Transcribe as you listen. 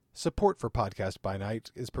Support for Podcast by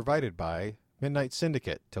Night is provided by Midnight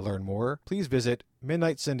Syndicate. To learn more, please visit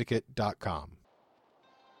midnightsyndicate.com.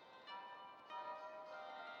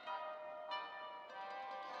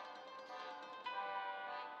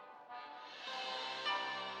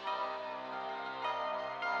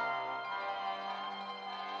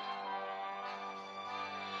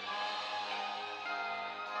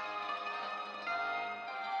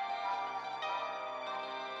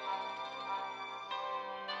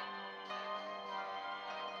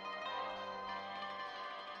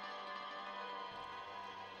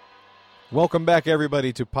 Welcome back,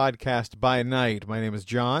 everybody, to Podcast by Night. My name is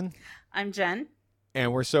John. I'm Jen.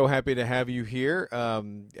 And we're so happy to have you here.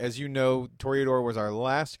 As you know, Toreador was our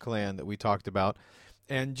last clan that we talked about.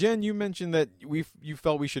 And Jen, you mentioned that you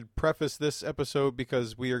felt we should preface this episode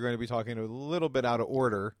because we are going to be talking a little bit out of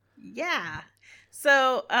order. Yeah.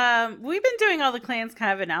 So we've been doing all the clans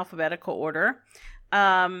kind of in alphabetical order.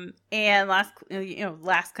 And last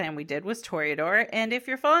clan we did was Toreador. And if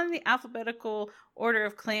you're following the alphabetical order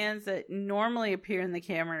of clans that normally appear in the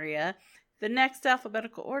Camarilla, the next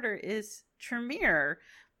alphabetical order is Tremere.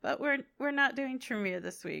 But we're not doing Tremere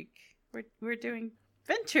this week. We're doing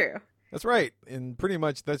Ventrue. That's right. And pretty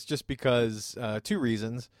much that's just because two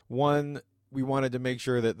reasons. One, we wanted to make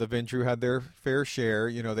sure that the Ventrue had their fair share.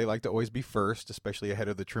 You know, they like to always be first, especially ahead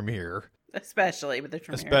of the Tremere. Especially with the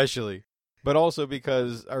Tremere. Especially. But also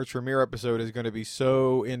because our Tremere episode is going to be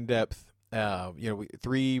so in-depth,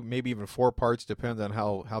 3, maybe even 4 parts, depends on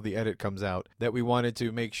how the edit comes out, that we wanted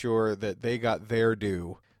to make sure that they got their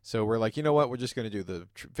due. So we're like, you know what, we're just going to do the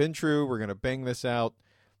Ventrue, we're going to bang this out,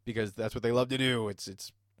 because that's what they love to do.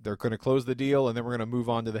 They're going to close the deal, and then we're going to move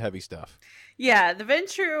on to the heavy stuff. Yeah, the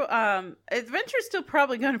Ventrue, Ventrue's still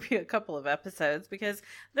probably going to be a couple of episodes, because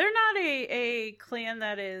they're not a clan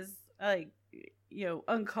that is,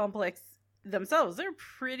 uncomplex themselves. They're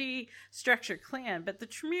a pretty structured clan, but the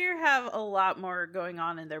Tremere have a lot more going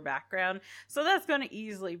on in their background, so that's going to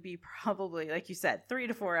easily be probably, like you said, 3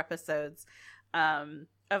 to 4 episodes of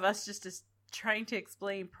us just trying to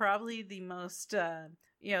explain probably the most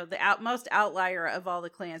most outlier of all the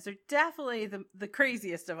clans. They're definitely the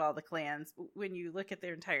craziest of all the clans when you look at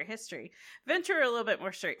their entire history. Ventrue are a little bit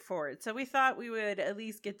more straightforward, so we thought we would at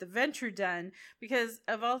least get the Ventrue done, because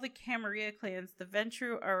of all the Camarilla clans, the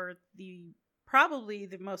Ventrue are probably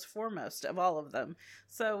the most foremost of all of them.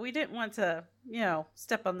 So we didn't want to,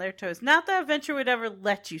 step on their toes. Not that Ventrue would ever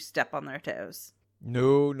let you step on their toes.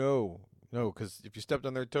 No, because if you stepped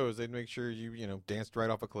on their toes, they'd make sure you, danced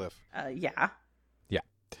right off a cliff. Yeah.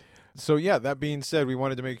 So yeah, that being said, we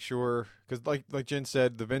wanted to make sure, because like Jen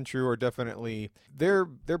said, the Ventrue are definitely, they're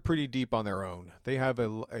pretty deep on their own. They have a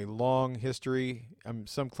long history.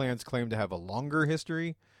 Some clans claim to have a longer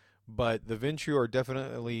history, but the Ventrue are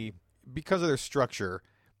definitely, because of their structure,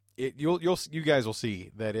 you guys will see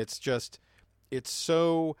that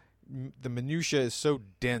the minutia is so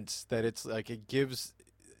dense that it's like it gives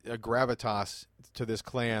a gravitas to this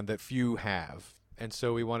clan that few have. And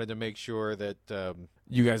so we wanted to make sure that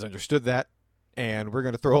you guys understood that. And we're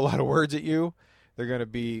going to throw a lot of words at you. They're going to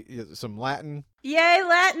be some Latin. Yay,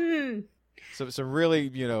 Latin! Some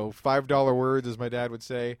really, $5 words, as my dad would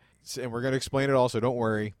say. And we're going to explain it all, so don't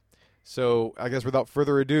worry. So I guess without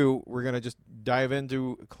further ado, we're going to just dive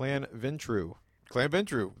into Clan Ventrue. Clan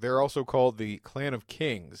Ventrue. They're also called the Clan of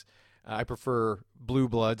Kings. I prefer Blue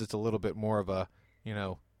Bloods. It's a little bit more of a,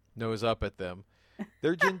 nose up at them.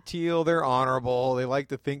 They're genteel, they're honorable, they like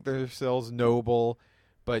to think themselves noble,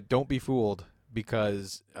 but don't be fooled,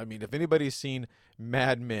 because, if anybody's seen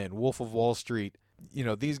Mad Men, Wolf of Wall Street,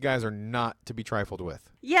 these guys are not to be trifled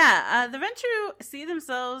with. Yeah, the Ventrue see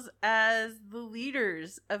themselves as the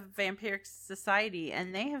leaders of vampiric society,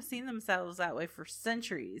 and they have seen themselves that way for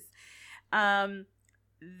centuries.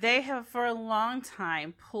 They have for a long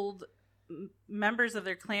time pulled members of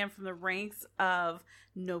their clan from the ranks of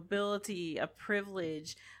nobility, of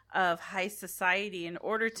privilege, of high society in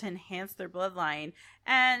order to enhance their bloodline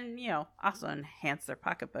and, also enhance their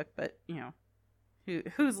pocketbook. But, if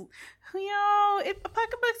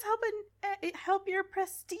pocketbooks help your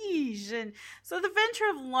prestige. And so the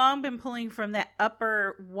Ventrue have long been pulling from that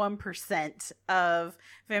upper 1% of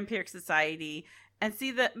vampiric society. And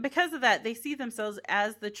see that because of that, they see themselves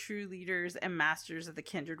as the true leaders and masters of the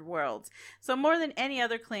kindred worlds. So more than any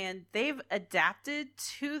other clan, they've adapted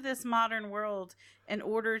to this modern world in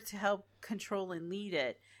order to help control and lead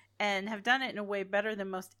it, and have done it in a way better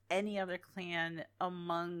than most any other clan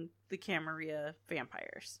among the Camarilla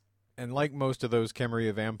vampires. And like most of those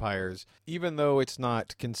Camarilla vampires, even though it's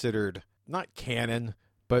not considered, not canon,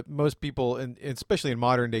 but most people, especially in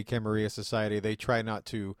modern day Camarilla society, they try not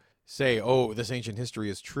to say, oh, this ancient history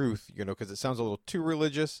is truth, because it sounds a little too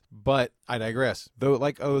religious. But I digress. Though,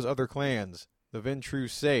 like those other clans, the Ventrue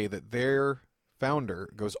say that their founder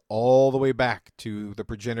goes all the way back to the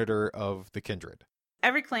progenitor of the kindred.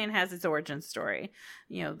 Every clan has its origin story.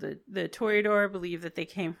 The Toreador believe that they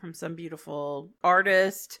came from some beautiful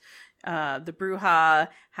artist. The Brujah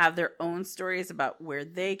have their own stories about where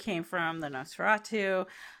they came from, the Nosferatu.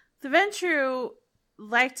 The Ventrue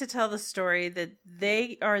like to tell the story that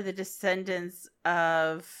they are the descendants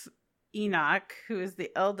of Enoch, who is the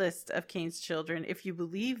eldest of Cain's children, if you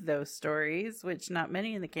believe those stories, which not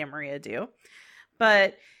many in the Camarilla do.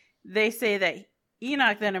 But they say that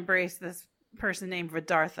Enoch then embraced this person named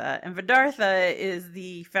Veddartha, and Veddartha is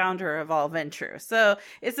the founder of all Ventrue. So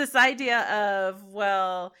it's this idea of,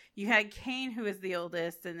 well, you had Cain, who is the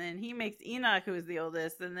oldest, and then he makes Enoch, who is the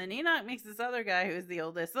oldest, and then Enoch makes this other guy who is the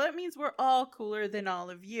oldest. So that means we're all cooler than all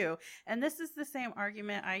of you. And this is the same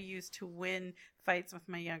argument I used to win fights with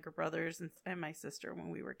my younger brothers and my sister when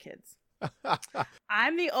we were kids.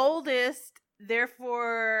 I'm the oldest,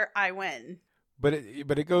 therefore I win. But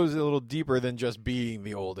it goes a little deeper than just being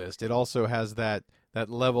the oldest. It also has that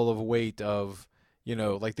level of weight of,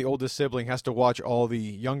 like the oldest sibling has to watch all the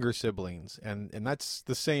younger siblings, and that's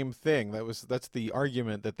the same thing. That's the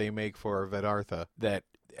argument that they make for Veddartha, that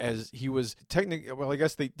as he was technically, well, I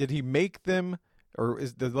guess did he make them, or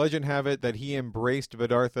is the legend have it that he embraced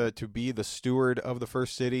Veddartha to be the steward of the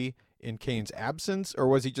first city in Cain's absence, or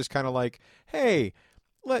was he just kind of like, hey,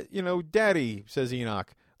 Daddy, says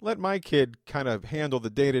Enoch, let my kid kind of handle the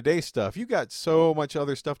day-to-day stuff. You got so much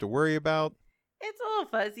other stuff to worry about. It's a little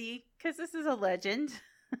fuzzy because this is a legend.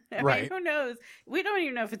 I right. mean, who knows? We don't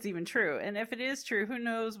even know if it's even true. And if it is true, who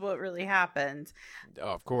knows what really happened? Oh,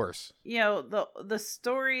 of course. The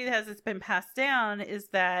story as it's been passed down is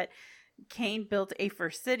that Cain built a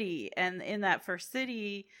first city. And in that first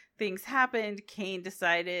city, things happened. Cain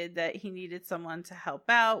decided that he needed someone to help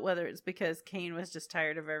out, whether it's because Cain was just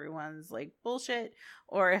tired of everyone's bullshit,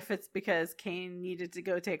 or if it's because Cain needed to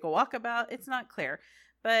go take a walkabout. It's not clear.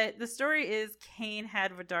 But the story is Cain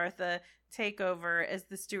had Veddartha take over as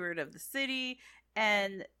the steward of the city,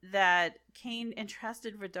 and that Cain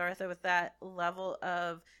entrusted Veddartha with that level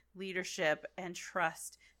of leadership and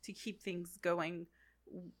trust to keep things going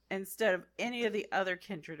instead of any of the other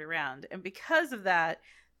kindred around. And because of that,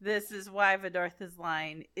 this is why Veddartha's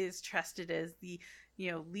line is trusted as the,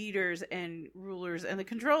 leaders and rulers and the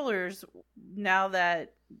controllers now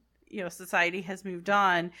that, society has moved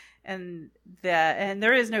on and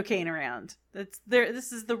there is no Cain around.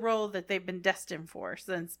 This is the role that they've been destined for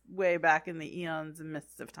since way back in the eons and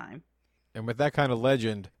myths of time. And with that kind of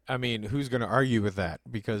legend, I mean, who's going to argue with that?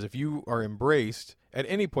 Because if you are embraced at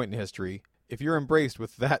any point in history, if you're embraced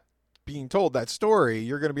with that being told that story,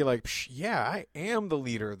 you're going to be like, yeah, I am the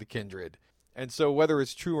leader of the kindred. And so whether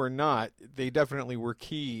it's true or not, they definitely were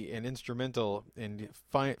key and instrumental in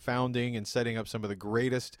founding and setting up some of the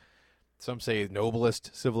greatest, some say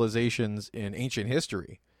noblest civilizations in ancient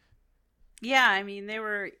history. Yeah, I mean, they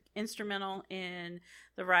were instrumental in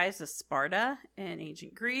the rise of Sparta in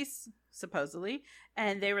ancient Greece, supposedly.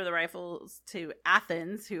 And they were the rivals to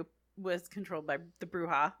Athens, who was controlled by the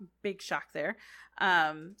Brujah. Big shock there.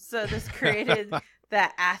 So this created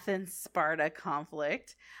that Athens-Sparta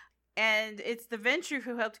conflict. And it's the Ventrue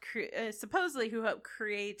who helped supposedly who helped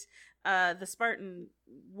create the Spartan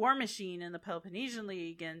war machine in the Peloponnesian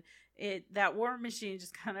League, and that war machine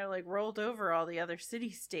just kind of rolled over all the other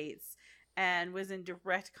city-states and was in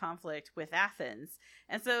direct conflict with Athens.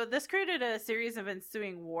 And so this created a series of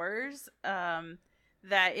ensuing wars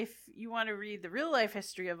that if you want to read the real-life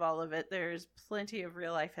history of all of it, there's plenty of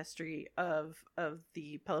real-life history of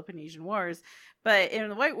the Peloponnesian Wars. But in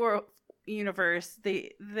the White Wolf universe,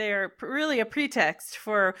 they're really a pretext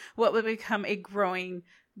for what would become a growing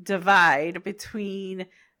divide between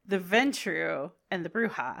the Ventrue and the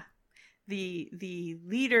Brujah. The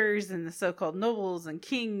leaders and the so-called nobles and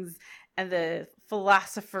kings and the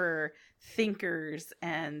philosopher thinkers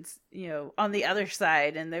and on the other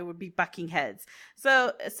side, and they would be bucking heads.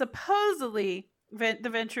 So supposedly the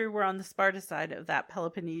Ventrue were on the Sparta side of that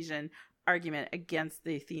Peloponnesian argument against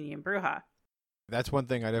the Athenian Brujah. That's one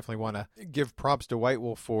thing I definitely want to give props to White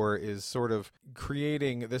Wolf for, is sort of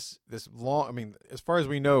creating this long, I mean, as far as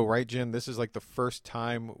we know, right, Jen, this is the first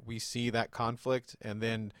time we see that conflict. And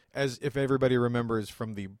then, as if everybody remembers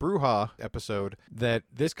from the Brujah episode, that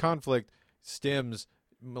this conflict stems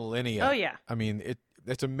millennia. Oh, yeah. I mean,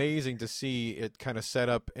 it's amazing to see it kind of set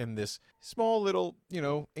up in this small little,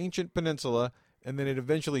 ancient peninsula, and then it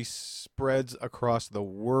eventually spreads across the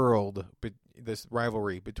world, this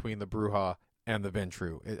rivalry between the Brujah and the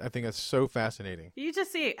Ventrue. I think that's so fascinating. You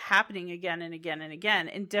just see it happening again and again and again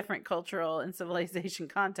in different cultural and civilization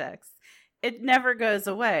contexts. It never goes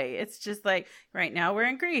away. It's just like, right now we're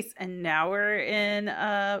in Greece, and now we're in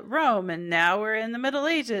Rome, and now we're in the Middle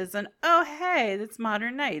Ages, and oh, hey, that's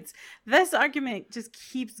modern knights. This argument just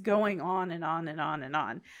keeps going on and on and on and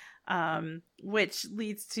on, which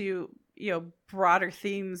leads to, broader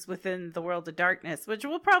themes within the World of Darkness, which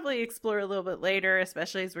we'll probably explore a little bit later,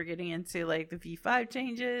 especially as we're getting into like the V5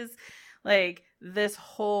 changes, like this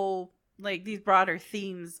whole, like these broader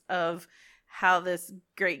themes of how this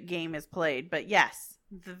great game is played. But yes,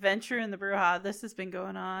 the Ventrue and the Brujah, this has been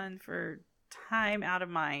going on for time out of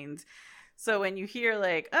mind. So when you hear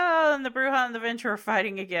like, oh, and the Brujah and the Ventrue are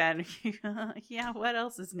fighting again, yeah, what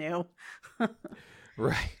else is new?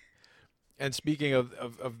 Right. And speaking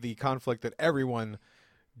of the conflict that everyone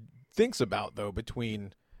thinks about, though,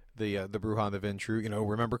 between the Brujah and the Ventrue,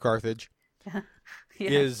 remember Carthage, yeah.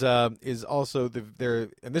 is also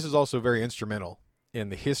and this is also very instrumental in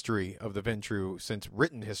the history of the Ventrue, since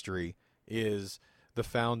written history is the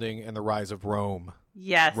founding and the rise of Rome.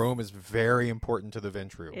 Yes. Rome is very important to the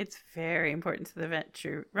Ventrue. It's very important to the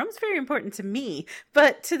Ventrue. Rome's very important to me,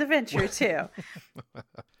 but to the Ventrue too.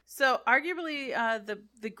 So arguably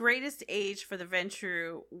the greatest age for the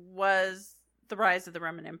Ventrue was the rise of the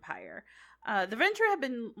Roman Empire. The Ventrue had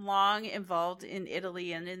been long involved in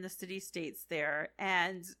Italy and in the city-states there.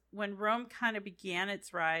 And when Rome kind of began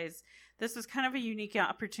its rise, this was kind of a unique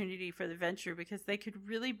opportunity for the Ventrue because they could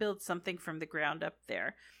really build something from the ground up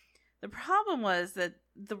there. The problem was that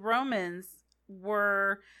the Romans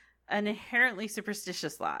were an inherently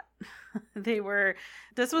superstitious lot.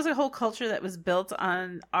 This was a whole culture that was built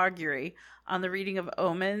on augury, on the reading of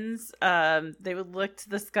omens. They would look to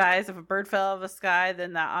the skies. If a bird fell out of the sky,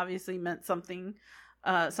 then that obviously meant something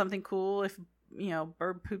cool. If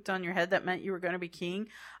bird pooped on your head, that meant you were going to be king.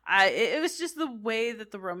 It was just the way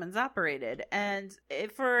that the Romans operated. And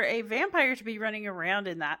for a vampire to be running around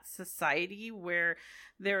in that society where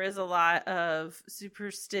there is a lot of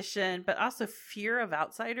superstition, but also fear of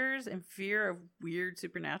outsiders and fear of weird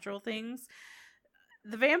supernatural things,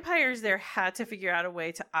 the vampires there had to figure out a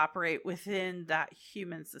way to operate within that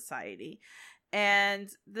human society.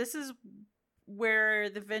 And this is where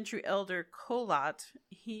the Ventrue elder Kolat,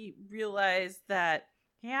 he realized that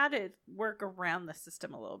he had to work around the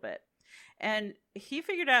system a little bit. And he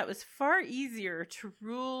figured out it was far easier to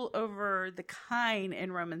rule over the kine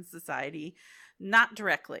in Roman society, not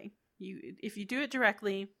directly. If you do it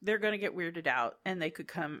directly, they're going to get weirded out and they could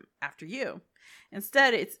come after you.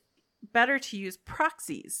 Instead, it's better to use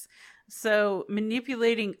proxies. So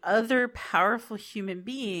manipulating other powerful human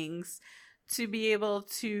beings to be able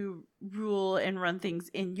to rule and run things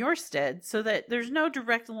in your stead so that there's no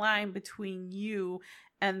direct line between you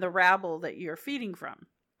and the rabble that you're feeding from.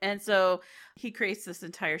 And so he creates this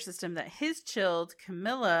entire system that his child,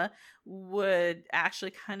 Camilla, would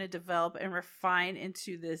actually kind of develop and refine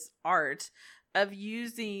into this art of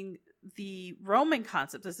using the Roman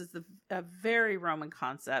concept. This is a very Roman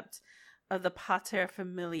concept of the pater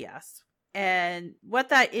familias. And what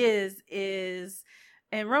that is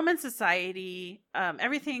in Roman society,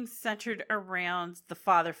 everything's centered around the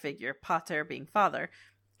father figure, pater being father.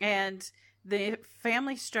 And the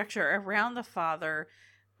family structure around the father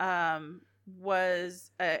was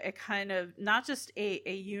a kind of not just a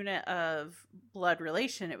unit of blood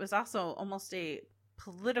relation, it was also almost a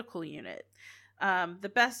political unit.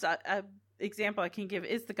 The best example I can give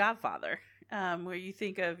is The Godfather, where you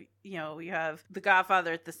think of, you have the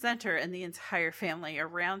Godfather at the center and the entire family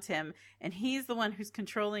around him, and he's the one who's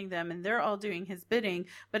controlling them, and they're all doing his bidding,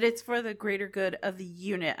 but it's for the greater good of the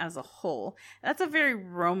unit as a whole. That's a very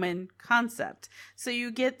Roman concept. So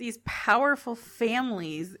you get these powerful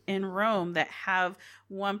families in Rome that have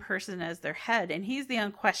one person as their head, and he's the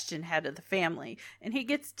unquestioned head of the family, and he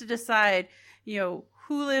gets to decide,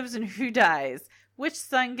 who lives and who dies, which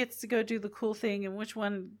son gets to go do the cool thing and which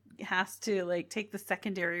one has to take the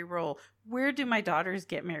secondary role. Where do my daughters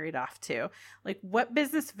get married off to? What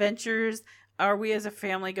business ventures are we as a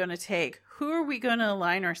family going to take? Who are we going to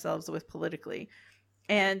align ourselves with politically?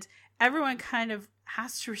 And everyone kind of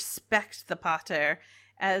has to respect the pater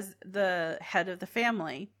as the head of the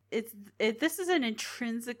family. This is an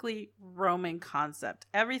intrinsically Roman concept.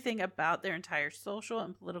 Everything about their entire social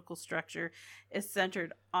and political structure is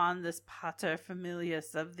centered on this pater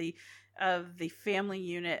familias of the family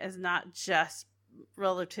unit as not just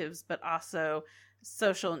relatives, but also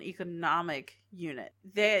social and economic unit.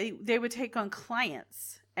 They would take on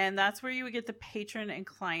clients And that's where you would get the patron and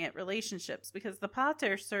client relationships, because the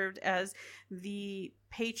pater served as the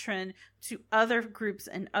patron to other groups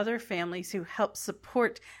and other families who help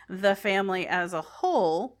support the family as a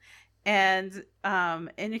whole. And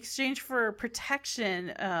in exchange for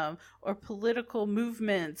protection or political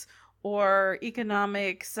movements or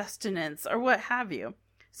economic sustenance or what have you.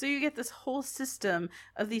 So you get this whole system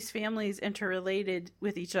of these families interrelated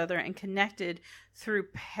with each other and connected through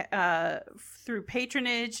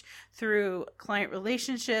patronage, through client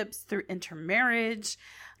relationships, through intermarriage.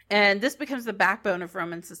 And this becomes the backbone of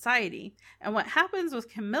Roman society. And what happens with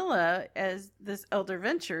Camilla as this elder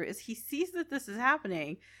Venture is he sees that this is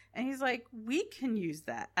happening, and he's like, we can use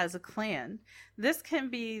that as a clan. This can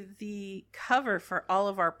be the cover for all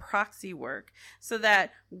of our proxy work, so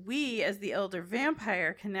that we as the elder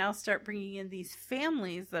vampire can now start bringing in these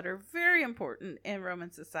families that are very important in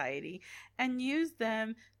Roman society and use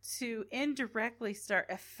them to indirectly start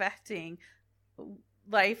affecting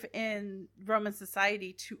life in Roman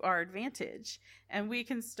society to our advantage. And we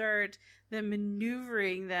can start then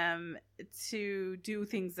maneuvering them to do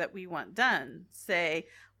things that we want done. Say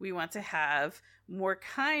we want to have more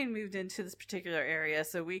kine moved into this particular area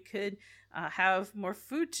so we could have more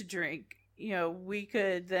food to drink. You know, we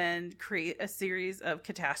could then create a series of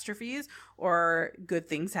catastrophes or good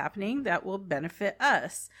things happening that will benefit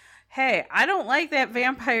us. Hey, I don't like that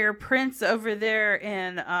vampire prince over there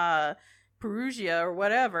in Perugia or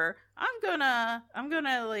whatever. I'm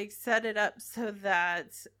gonna like set it up so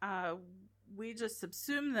that we just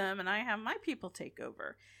subsume them and I have my people take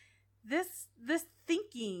over. This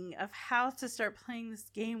thinking of how to start playing this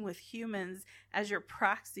game with humans as your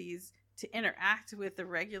proxies to interact with the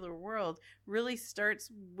regular world really starts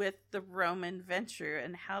with the Roman Venture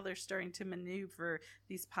and how they're starting to maneuver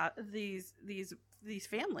these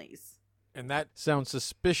families. And that sounds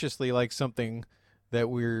suspiciously like something that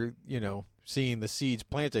we're, seeing the seeds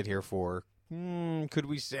planted here for. Could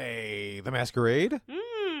we say the Masquerade?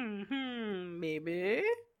 Maybe.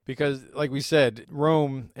 Because, like we said,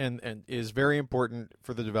 Rome and is very important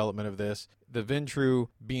for the development of this. The Ventru,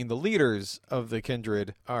 being the leaders of the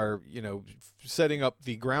kindred, are, setting up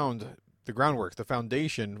the groundwork, the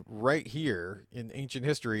foundation right here in ancient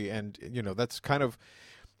history. And, that's kind of,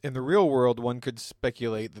 in the real world, one could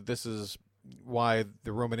speculate that this is why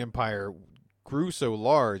the Roman Empire grew so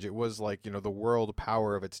large. It was like, the world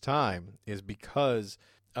power of its time is because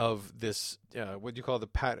of this, what do you call the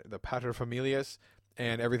paterfamilias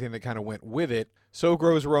and everything that kind of went with it. So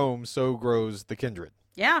grows Rome, so grows the kindred.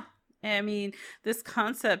 Yeah. I mean, this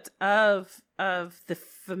concept of the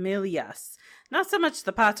familias, not so much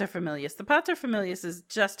the paterfamilias. The paterfamilias is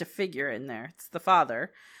just a figure in there. It's the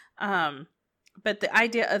father. But the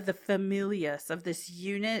idea of the familias, of this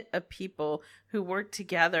unit of people who work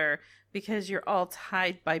together because you're all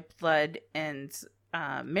tied by blood and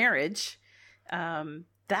marriage,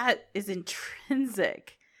 that is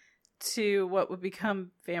intrinsic to what would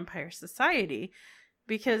become vampire society.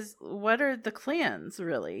 Because what are the clans,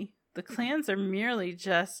 really? The clans are merely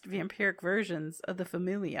just vampiric versions of the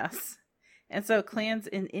familias. And so clans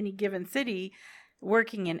in any given city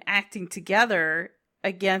working and acting together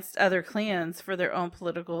against other clans for their own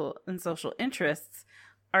political and social interests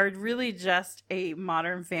are really just a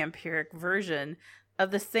modern vampiric version of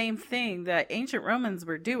the same thing that ancient Romans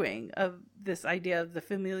were doing, of this idea of the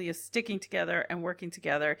familia sticking together and working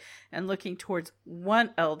together and looking towards one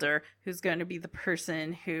elder who's going to be the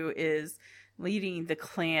person who is leading the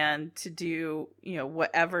clan to do,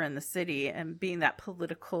 whatever in the city and being that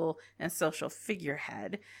political and social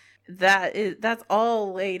figurehead. That's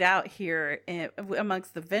all laid out here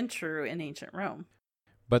amongst the Ventru in ancient Rome.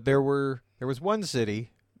 But there was one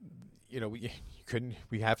city,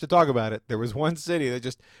 we have to talk about it. There was one city that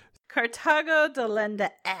just Carthago Delenda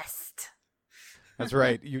Est. That's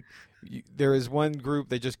right. There is one group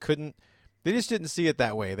they just didn't see it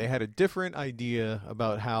that way. They had a different idea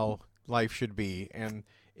about how life should be, and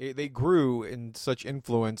they grew in such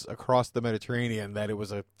influence across the Mediterranean that it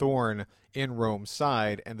was a thorn in Rome's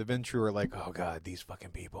side, and the Ventru are like, oh god, these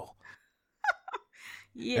fucking people.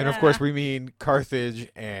 Yeah. And of course we mean Carthage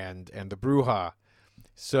and the Bruja.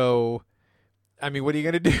 So, I mean, what are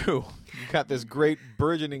you going to do? You got this great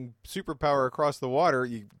burgeoning superpower across the water.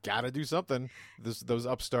 You got to do something. Those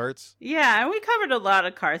upstarts. Yeah, and we covered a lot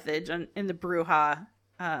of Carthage in the Bruja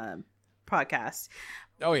podcast.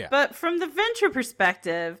 Oh, yeah. But from the Ventru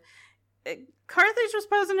perspective, Carthage was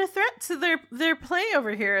posing a threat to their play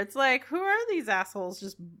over here. It's like, who are these assholes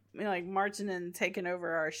just marching in and taking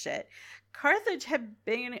over our shit? Carthage had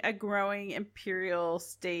been a growing imperial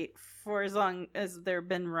state for as long as there had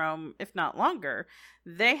been Rome, if not longer.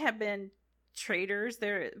 They had been traders.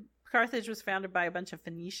 Carthage was founded by a bunch of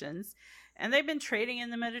Phoenicians, and they've been trading in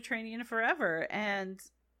the Mediterranean forever. And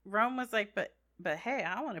Rome was like, but hey,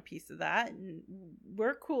 I want a piece of that, and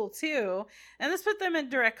we're cool too. And this put them in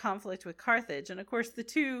direct conflict with Carthage. And of course, the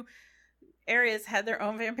two areas had their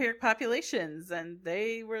own vampiric populations, and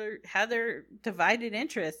they had their divided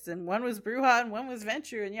interests, and one was Bruja and one was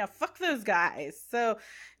Ventrue, and fuck those guys. So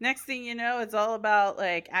next thing you know, it's all about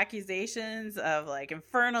like accusations of like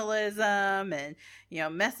infernalism and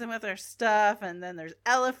messing with our stuff. And then there's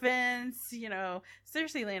elephants. Cersei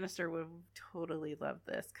Lannister would totally love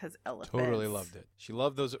this because elephants. Totally loved it. She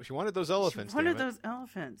loved those. She wanted those elephants. She wanted those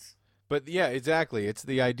elephants. But yeah, exactly. It's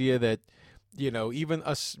the idea that even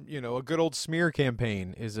a good old smear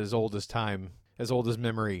campaign is as old as time, as old as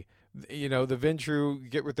memory. The Ventrue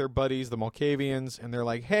get with their buddies, the Malkavians, and they're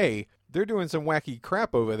like, hey, they're doing some wacky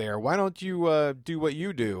crap over there. Why don't you do what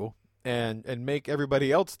you do and make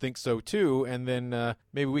everybody else think so too, and then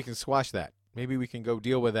maybe we can squash that. Maybe we can go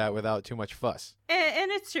deal with that without too much fuss.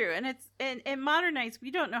 And it's true. And it's in modern nights,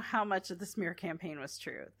 we don't know how much of the smear campaign was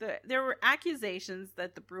true. There were accusations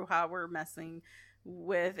that the Bruja were messing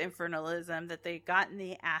with infernalism, that they gotten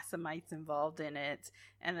the Assamites involved in it,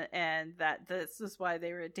 and that this is why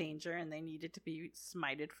they were a danger and they needed to be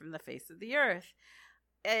smited from the face of the earth.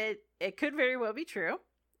 It could very well be true.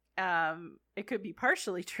 It could be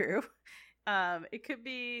partially true. It could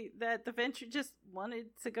be that the Ventrue just wanted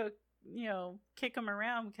to go, kick them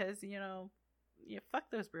around because, fuck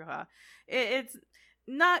those Bruja. It's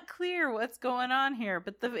not clear what's going on here,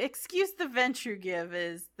 but the excuse the Ventrue give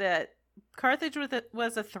is that Carthage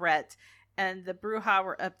was a threat, and the Bruja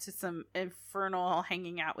were up to some infernal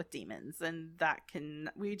hanging out with demons, and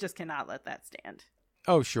we just cannot let that stand.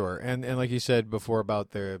 Oh, sure. And like you said before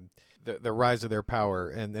about the rise of their power,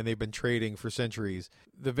 and they've been trading for centuries.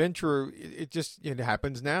 The Ventrue, it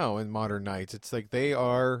happens now in modern nights. It's like they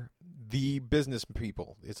are the business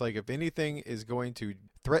people. It's like if anything is going to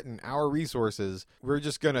threaten our resources, we're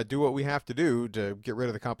just going to do what we have to do to get rid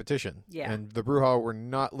of the competition. Yeah. And the Bruja were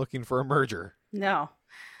not looking for a merger. No.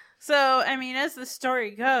 So, as the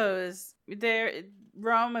story goes,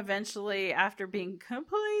 Rome eventually, after being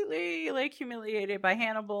completely humiliated by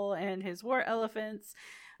Hannibal and his war elephants,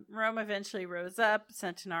 Rome eventually rose up,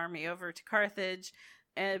 sent an army over to Carthage,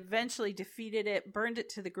 and eventually defeated it, burned it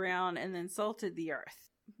to the ground, and then salted the earth.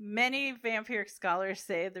 Many vampiric scholars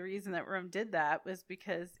say the reason that Rome did that was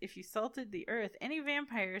because if you salted the earth, any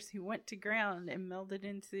vampires who went to ground and melded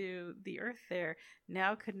into the earth there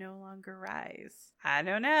now could no longer rise. I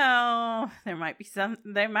don't know. There might be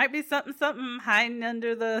something hiding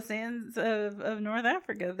under the sands of North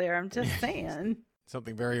Africa there. I'm just saying.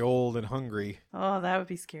 Something very old and hungry. Oh, that would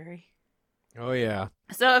be scary. Oh, yeah.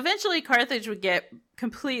 So eventually Carthage would get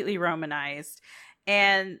completely Romanized.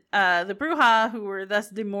 And the Bruja, who were thus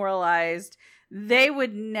demoralized, they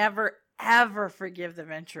would never, ever forgive the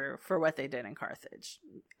Ventrue for what they did in Carthage.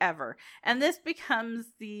 Ever. And this becomes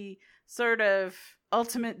the sort of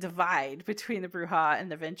ultimate divide between the Bruja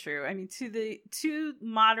and the Ventrue. To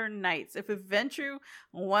modern knights, if a Ventrue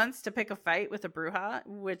wants to pick a fight with a Bruja,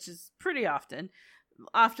 which is pretty often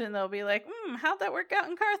they'll be like, how'd that work out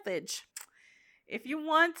in Carthage? If you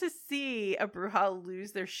want to see a Bruja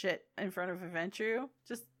lose their shit in front of a Ventrue,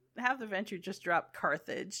 just have the Ventrue just drop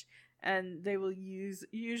Carthage, and they will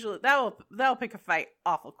that'll pick a fight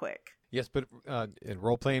awful quick. Yes, but in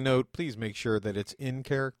role-playing note, please make sure that it's in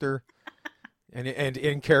character, and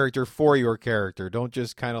in character for your character. Don't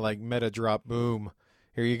just kind of like meta drop, boom,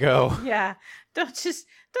 here you go. Yeah, don't just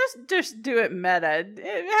do it meta.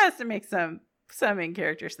 It has to make some in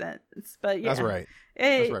character sense. But yeah, that's right.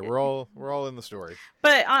 That's right. We're all in the story.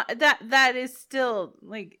 But that is still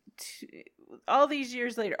like all these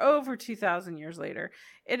years later, over 2,000 years later,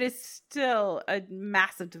 it is still a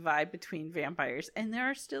massive divide between vampires, and there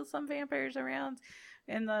are still some vampires around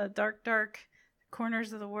in the dark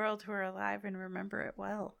corners of the world who are alive and remember it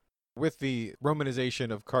well. With the Romanization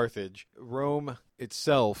of Carthage, Rome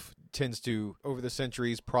itself tends to, over the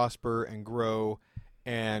centuries, prosper and grow.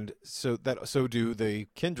 And so do the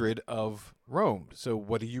kindred of Rome. So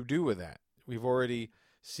what do you do with that? We've already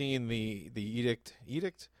seen the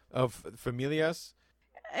edict of familias.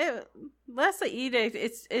 Less the edict.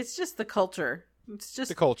 It's just the culture. It's just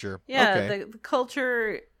the culture. Yeah, okay. the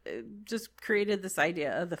culture just created this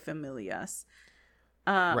idea of the familias.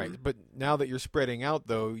 Right, but now that you're spreading out,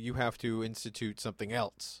 though, you have to institute something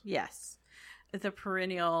else. Yes. The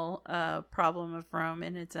perennial problem of Rome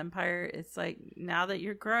and its empire. It's like, now that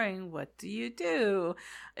you're growing, what do? You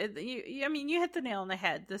hit the nail on the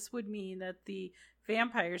head. This would mean that the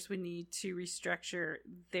vampires would need to restructure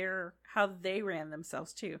how they ran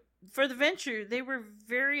themselves too. For the Ventrue, they were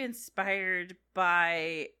very inspired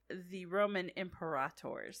by the Roman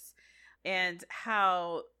imperators and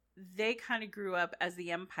how they kind of grew up as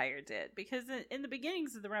the empire did, because in the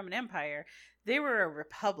beginnings of the Roman Empire, they were a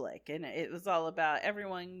republic, and it was all about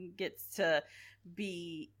everyone gets to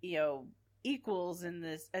be, equals in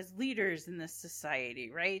this as leaders in this society,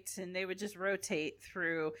 right? And they would just rotate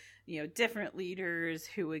through, different leaders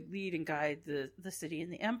who would lead and guide the city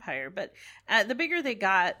and the empire. But the bigger they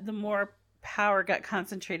got, the more power got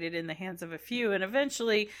concentrated in the hands of a few, and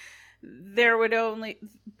eventually there would only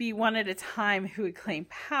be one at a time who would claim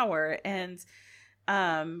power. And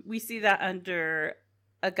we see that under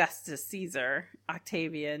Augustus Caesar,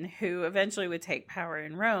 Octavian, who eventually would take power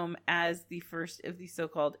in Rome as the first of the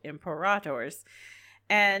so-called imperators.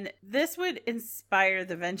 And this would inspire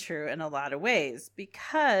the Ventrue in a lot of ways,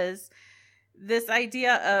 because this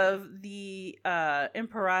idea of the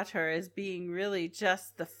imperator as being really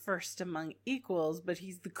just the first among equals, but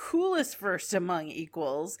he's the coolest first among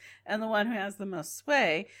equals and the one who has the most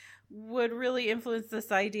sway, would really influence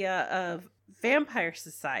this idea of vampire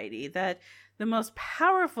society, that the most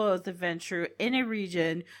powerful of the Ventrue in a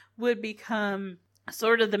region would become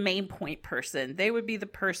sort of the main point person. They would be the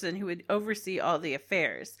person who would oversee all the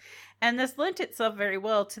affairs. And this lent itself very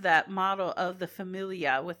well to that model of the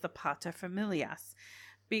familia with the pater familias,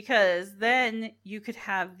 because then you could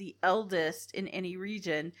have the eldest in any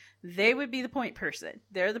region. They would be the point person.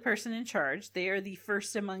 They're the person in charge. They are the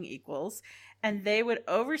first among equals, and they would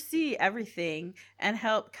oversee everything and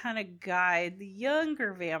help kind of guide the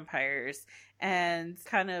younger vampires and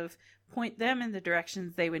kind of point them in the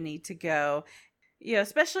directions they would need to go.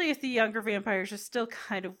 Especially if the younger vampires are still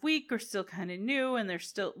kind of weak or still kind of new and they're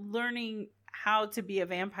still learning how to be a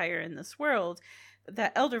vampire in this world,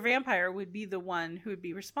 that elder vampire would be the one who would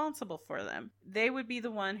be responsible for them. They would be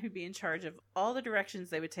the one who'd be in charge of all the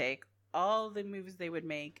directions they would take, all the moves they would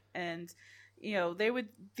make, and they would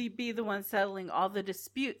be the ones settling all the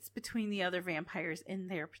disputes between the other vampires in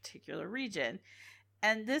their particular region.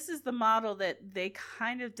 And this is the model that they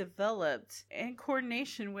kind of developed in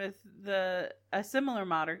coordination with a similar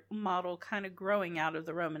model kind of growing out of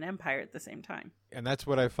the Roman Empire at the same time. And that's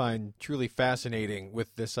what I find truly fascinating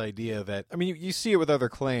with this idea that, you see it with other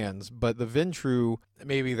clans, but the Ventrue,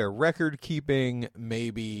 maybe their record keeping,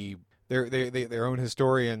 maybe their own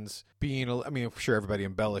historians being, sure everybody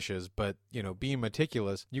embellishes, but, being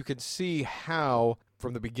meticulous, you could see how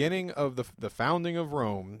from the beginning of the founding of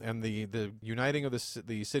Rome and the uniting of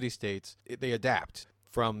the city-states, they adapt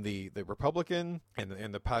from the Republican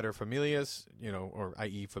and the pater familias, or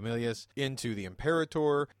i.e. familias, into the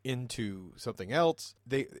imperator, into something else.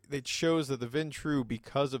 It shows that the Ventrue,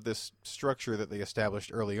 because of this structure that they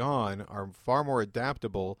established early on, are far more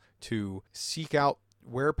adaptable to seek out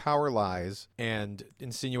where power lies and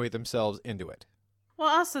insinuate themselves into it. Well,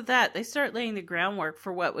 also that they start laying the groundwork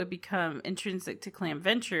for what would become intrinsic to Clan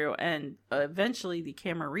Ventrue and eventually the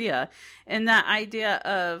Camarilla, and that idea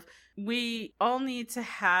of we all need to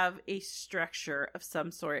have a structure of some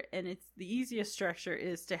sort, and it's the easiest structure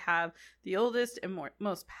is to have the oldest and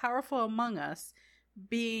most powerful among us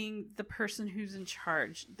being the person who's in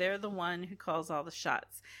charge. They're the one who calls all the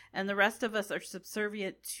shots, and the rest of us are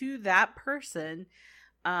subservient to that person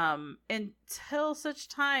until such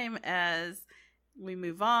time as we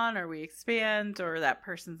move on or we expand or that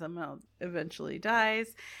person somehow eventually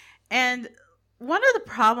dies. And one of the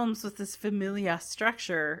problems with this familia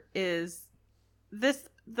structure is the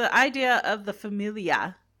idea of the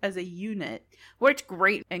familia as a unit worked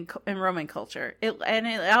great in Roman culture. It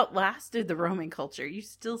outlasted the Roman culture. You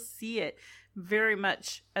still see it very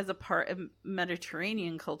much as a part of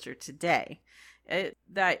Mediterranean culture today.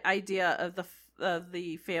 That idea of the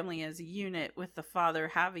family as a unit, with the father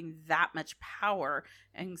having that much power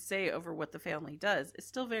and say over what the family does, is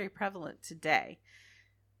still very prevalent today.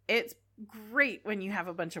 It's great when you have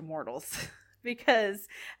a bunch of mortals because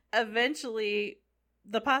eventually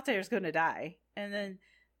the pater is going to die, and then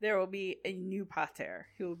there will be a new pater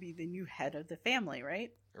who will be the new head of the family, right?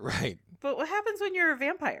 Right. But what happens when you're a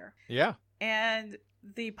vampire? Yeah. And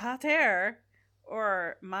the pater,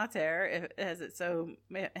 or mater, as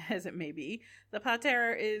it may be, the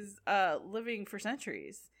pater is living for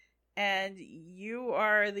centuries, and you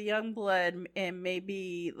are the young blood, and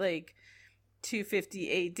maybe like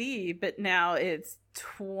 250 AD, but now it's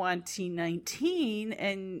 2019,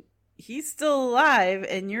 and he's still alive,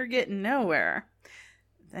 and you're getting nowhere.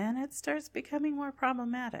 Then it starts becoming more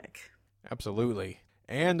problematic. Absolutely.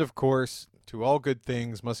 And of course, to all good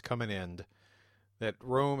things must come an end. That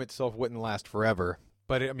Rome itself wouldn't last forever,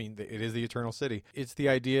 But I mean, it is the Eternal City. It's the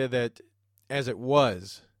idea that as it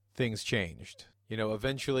was, things changed.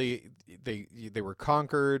 Eventually they were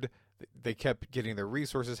conquered. They kept getting their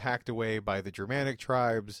resources hacked away by the Germanic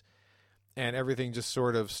tribes, and everything just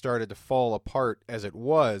sort of started to fall apart as it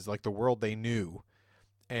was, like the world they knew.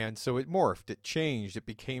 And so it morphed, it changed, it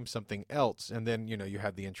became something else. And then, you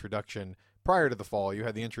had the introduction, prior to the fall, you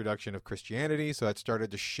had the introduction of Christianity. So that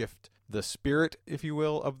started to shift the spirit, if you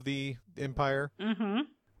will, of the empire. Mm-hmm.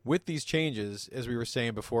 With these changes, as we were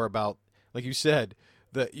saying before about, like you said,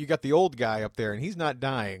 you got the old guy up there and he's not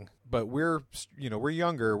dying, but we're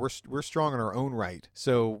younger, we're strong in our own right.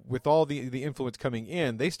 So with all the influence coming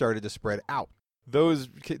in, they started to spread out. Those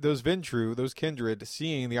Ventrue, those kindred,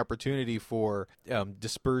 seeing the opportunity for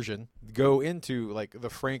dispersion, go into like the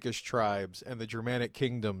Frankish tribes and the Germanic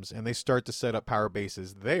kingdoms, and they start to set up power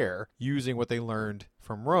bases there using what they learned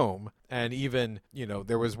from Rome. And even,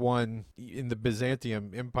 there was one in the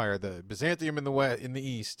Byzantium Empire, the Byzantium in the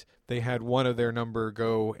east. They had one of their number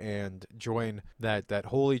go and join that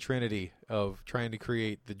Holy Trinity of trying to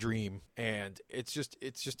create the dream, and it's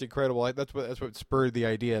just incredible. That's what spurred the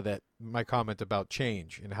idea that my comment about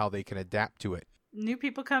change and how they can adapt to it. New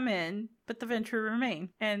people come in, but the Ventrue remain,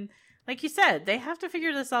 and like you said, they have to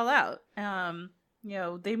figure this all out.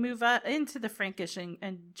 They move into the Frankish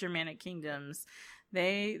and Germanic kingdoms.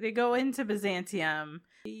 They go into Byzantium.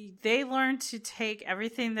 They learn to take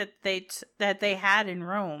everything that they had in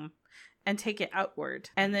Rome and take it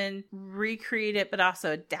outward and then recreate it, but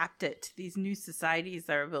also adapt it to these new societies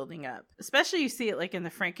that are building up. Especially you see it like in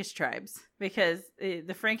the Frankish tribes, because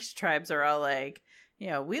the Frankish tribes are all like,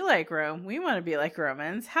 we like Rome. We want to be like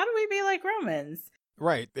Romans. How do we be like Romans?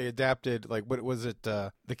 Right. They adapted, like, what was it?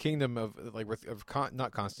 The kingdom of, like,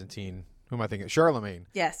 not Constantine. Who am I thinking? Charlemagne.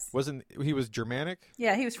 Yes. He was Germanic?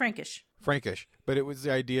 Yeah, he was Frankish. But it was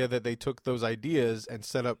the idea that they took those ideas and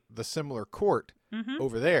set up the similar court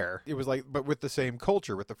over there. It was like, but with the same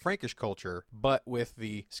culture, with the Frankish culture, but with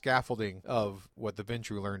the scaffolding of what the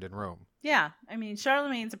Ventrue learned in Rome. Yeah, I mean,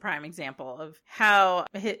 Charlemagne's a prime example of how,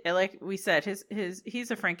 like we said,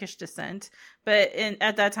 he's a Frankish descent, but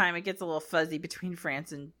at that time it gets a little fuzzy between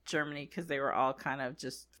France and Germany because they were all kind of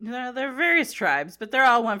just, they're various tribes, but they're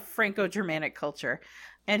all one Franco-Germanic culture.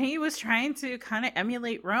 And he was trying to kind of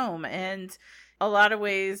emulate Rome, and a lot of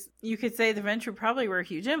ways you could say the Ventrue probably were a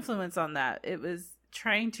huge influence on that. It was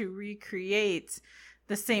trying to recreate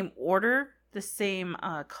the same order, the same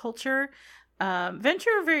culture.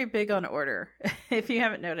 Ventrue are very big on order, if you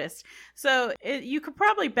haven't noticed. So you could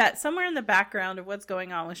probably bet somewhere in the background of what's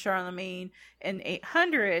going on with Charlemagne in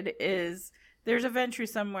 800 is there's a Ventrue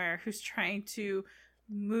somewhere who's trying to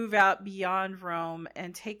move out beyond Rome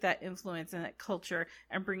and take that influence and that culture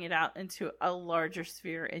and bring it out into a larger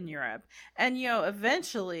sphere in Europe. And,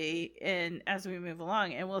 eventually, as we move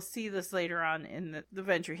along, and we'll see this later on in the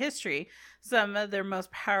Ventrue history, some of their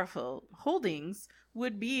most powerful holdings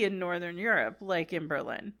would be in Northern Europe, like in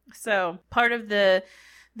Berlin. So part of the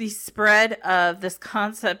spread of this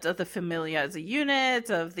concept of the familia as a unit,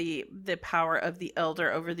 of the power of the elder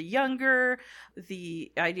over the younger, the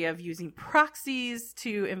idea of using proxies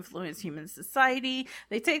to influence human society.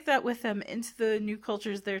 They take that with them into the new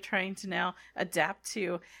cultures they're trying to now adapt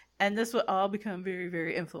to. And this will all become very,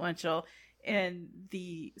 very influential in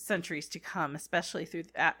the centuries to come, especially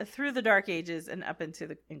through the Dark Ages and up into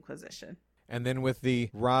the Inquisition. And then with the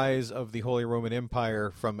rise of the Holy Roman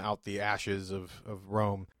Empire from out the ashes of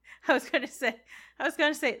Rome. I was going to say,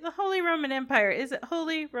 the Holy Roman Empire, is it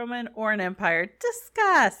Holy Roman or an empire?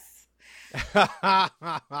 Discuss.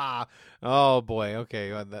 Oh, boy.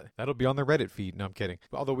 Okay. That'll be on the Reddit feed. No, I'm kidding.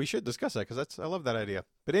 Although we should discuss that because I love that idea.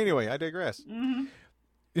 But anyway, I digress. Mm-hmm.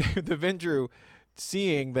 The Ventrue,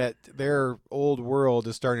 seeing that their old world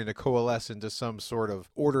is starting to coalesce into some sort of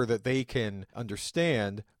order that they can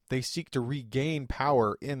understand, they seek to regain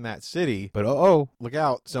power in that city. But look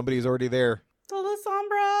out. Somebody's already there. The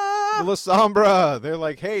Lasombra! The Lasombra! They're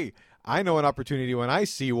like, hey, I know an opportunity when I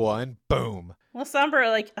see one. Boom. Lasombra are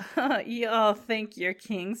like, you all think you're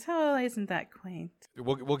kings. Oh, isn't that quaint?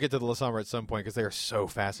 We'll get to the Lasombra at some point because they are so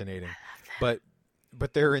fascinating. But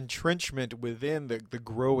their entrenchment within the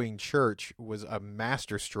growing church was a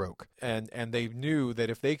masterstroke. And they knew that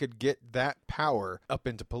if they could get that power up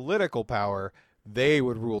into political power, they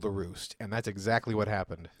would rule the roost, and that's exactly what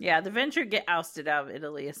happened. Yeah, the Ventrue get ousted out of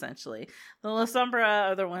Italy, essentially. The Lasombra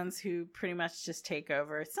are the ones who pretty much just take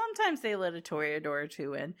over. Sometimes they let a Toreador or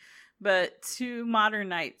two in, but to modern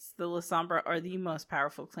knights, the Lasombra are the most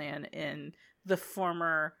powerful clan in the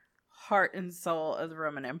former heart and soul of the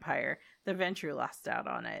Roman Empire. The Ventrue lost out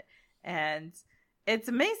on it, and It's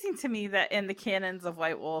amazing to me that in the canons of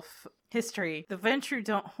White Wolf history, the Ventrue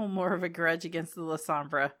don't hold more of a grudge against the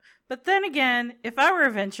Lasombra. But then again, if I were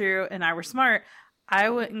a Ventrue and I were smart, I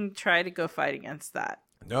wouldn't try to go fight against that.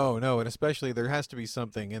 No, and especially there has to be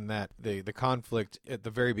something in that the conflict at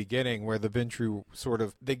the very beginning where the Ventrue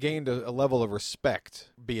they gained a level of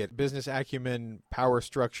respect, be it business acumen, power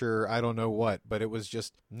structure, I don't know what, but it was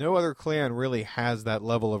just no other clan really has that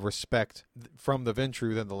level of respect from the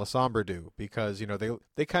Ventrue than the Lasombra do, because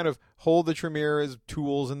they kind of hold the Tremere as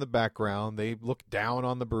tools in the background. They look down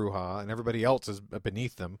on the Brujah, and everybody else is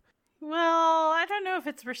beneath them. Well, I don't know if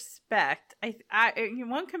it's respect.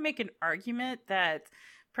 One could make an argument that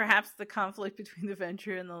perhaps the conflict between the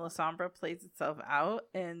Ventrue and the Lasombra plays itself out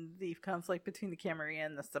in the conflict between the Camarilla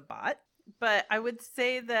and the Sabbat. But I would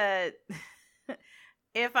say that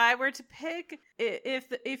if I were to pick,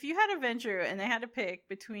 if you had a Ventrue and they had to pick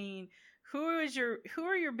between who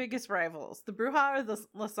are your biggest rivals, the Brujah or the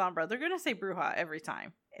Lasombra, they're going to say Brujah every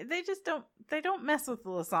time. They don't mess with the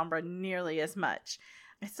Lasombra nearly as much.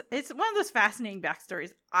 It's one of those fascinating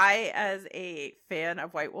backstories. I, as a fan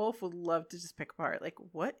of White Wolf, would love to just pick apart, like,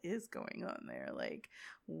 what is going on there? Like,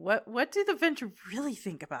 what do the Ventrue really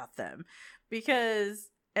think about them? Because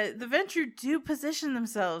the Ventrue do position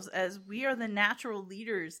themselves as we are the natural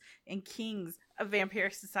leaders and kings of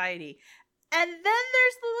vampiric society. And then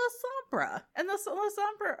there's the Lasombra. And the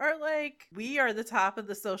Lasombra are like, we are the top of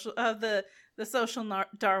the social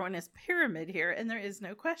Darwinist pyramid here, and there is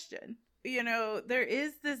no question. There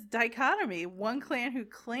is this dichotomy. One clan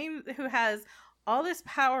who has all this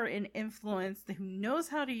power and influence, who knows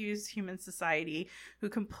how to use human society, who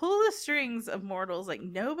can pull the strings of mortals like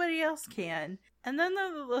nobody else can. And then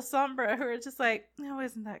the Lasombra, who are just like, oh,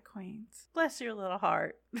 isn't that quaint? Bless your little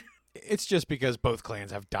heart. It's just because both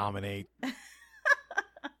clans have dominate.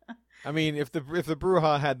 I mean, if the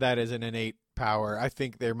Brujah had that as an innate power, I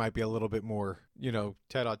think there might be a little bit more,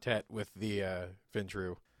 tete-a-tete with the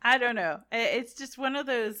Ventrue. I don't know. It's just one of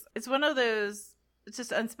those. It's one of those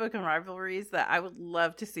just unspoken rivalries that I would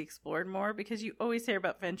love to see explored more, because you always hear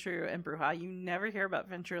about Ventrue and Brujah. You never hear about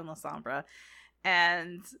Ventrue and Lasombra,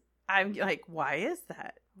 and I'm like, why is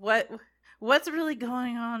that? What's really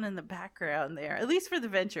going on in the background there? At least for the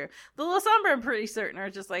Ventrue. The Lasombra, I'm pretty certain, are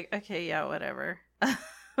just like, okay, yeah, whatever.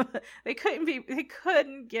 They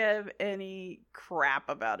couldn't give any crap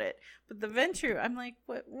about it. But the Ventrue, I'm like,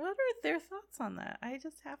 what are their thoughts on that? I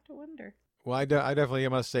just have to wonder. Well, I definitely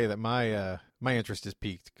must say that my interest is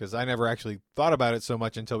piqued, because I never actually thought about it so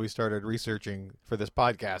much until we started researching for this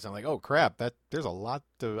podcast. I'm like, oh crap, there's a lot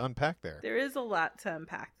to unpack there. There is a lot to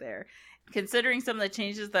unpack there. Considering some of the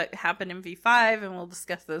changes that happened in V5, and we'll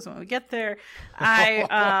discuss those when we get there,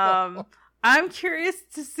 I'm curious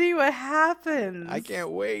to see what happens. I can't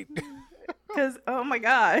wait. Because, oh my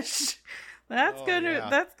gosh, that's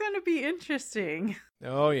gonna be interesting.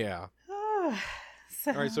 Oh yeah.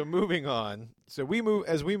 So. All right, so moving on. So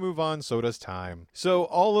as we move on, so does time. So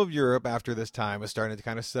all of Europe after this time is starting to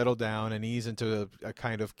kind of settle down and ease into a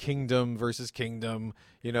kind of kingdom versus kingdom.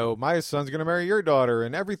 My son's going to marry your daughter,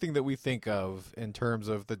 and everything that we think of in terms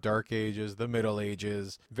of the Dark Ages, the Middle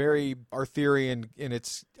Ages, very Arthurian in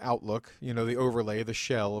its outlook, the overlay, the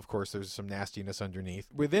shell. Of course, there's some nastiness underneath.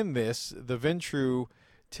 Within this, the Ventrue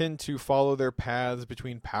tend to follow their paths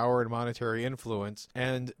between power and monetary influence,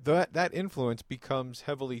 and that influence becomes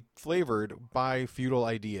heavily flavored by feudal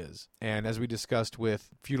ideas. And as we discussed with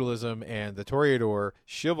feudalism and the Toreador,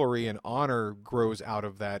 chivalry and honor grows out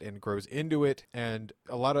of that and grows into it, and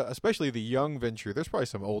a lot of, especially the young Ventrue, there's probably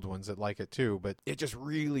some old ones that like it too, but it just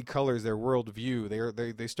really colors their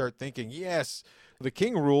worldview. They start thinking, yes, the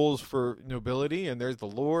king rules for nobility, and there's the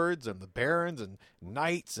lords and the barons and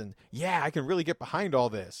knights, and yeah, I can really get behind all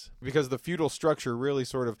this, because the feudal structure really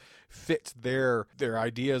sort of fits their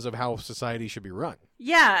ideas of how society should be run.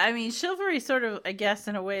 Yeah, I mean, chivalry sort of, I guess,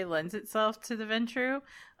 in a way lends itself to the Ventrue.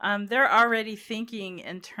 They're already thinking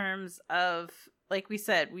in terms of, like we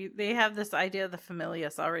said, they have this idea of the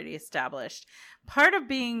familius already established. Part of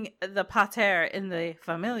being the pater in the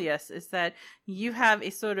familius is that you have a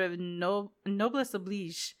sort of noblesse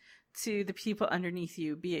oblige to the people underneath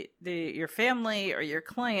you, be it your family or your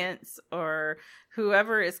clients or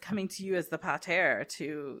whoever is coming to you as the pater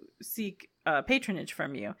to seek patronage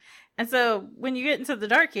from you. And so when you get into the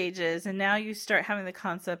Dark Ages, and now you start having the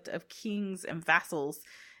concept of kings and vassals,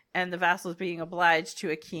 and the vassals being obliged to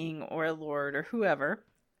a king or a lord or whoever,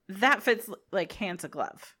 that fits like hand to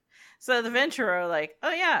glove. So the Ventrue are like,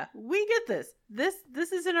 oh yeah, we get this.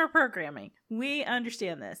 This is in our programming. We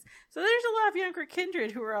understand this. So there's a lot of younger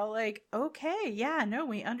kindred who are all like, okay, yeah, no,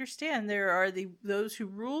 we understand. There are those who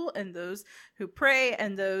rule and those who pray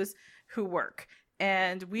and those who work.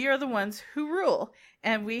 and we are the ones who rule,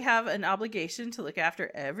 and we have an obligation to look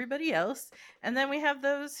after everybody else. And then we have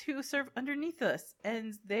those who serve underneath us,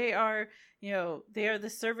 and they are the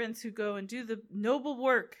servants who go and do the noble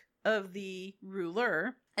work of the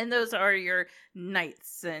ruler. And those are your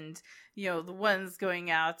knights, and the ones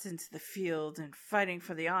going out into the field and fighting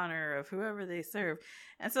for the honor of whoever they serve.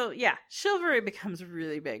 And so chivalry becomes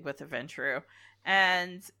really big with the Ventrue,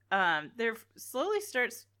 and there slowly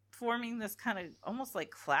starts forming this kind of almost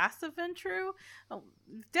like class of Ventrue,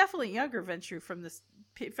 definitely younger Ventrue from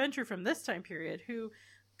this time period, who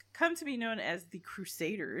come to be known as the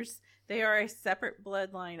Crusaders. They are a separate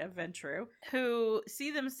bloodline of Ventrue who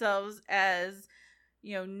see themselves as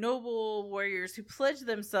noble warriors who pledge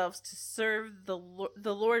themselves to serve the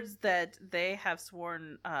lords that they have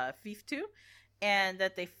sworn fief to, and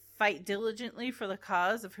that they fight diligently for the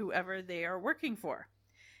cause of whoever they are working for.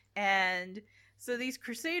 And so these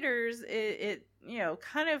Crusaders, it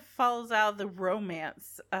kind of follows out the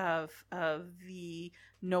romance of the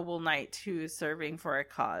noble knight who is serving for a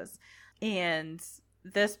cause. And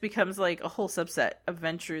this becomes like a whole subset of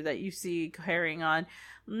Ventrue that you see carrying on.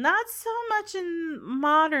 Not so much in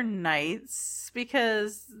modern knights,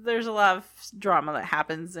 because there's a lot of drama that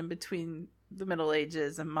happens in between the Middle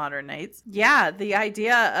Ages and modern knights. Yeah, the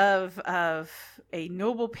idea of a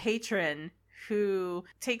noble patron who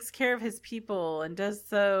takes care of his people and does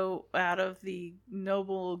so out of the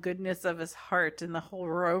noble goodness of his heart, and the whole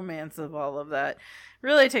romance of all of that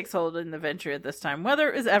really takes hold in the Ventrue at this time, whether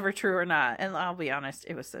it was ever true or not. And I'll be honest,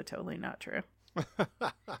 it was so totally not true.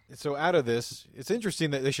 So out of this, it's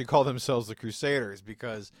interesting that they should call themselves the Crusaders,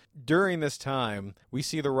 because during this time, we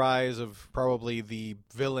see the rise of probably the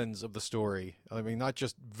villains of the story. I mean, not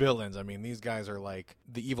just villains. I mean, these guys are like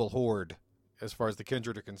the evil horde as far as the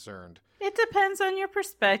Kindred are concerned. It depends on your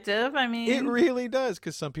perspective. I mean, it really does,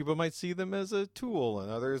 because some people might see them as a tool,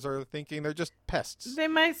 and others are thinking they're just pests. They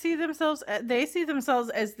might see themselves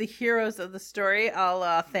as the heroes of the story, a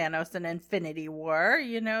la Thanos in Infinity War.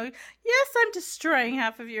 Yes, I'm destroying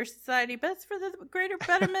half of your society, but it's for the greater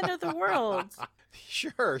betterment of the world.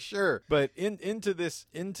 Sure. But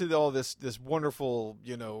into all this wonderful,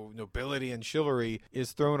 nobility and chivalry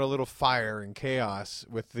is thrown a little fire and chaos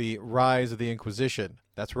with the rise of the Inquisition.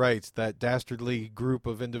 That's right, that dastardly group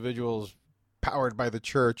of individuals powered by the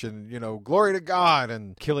church and, glory to God,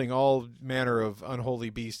 and killing all manner of unholy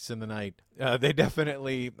beasts in the night. They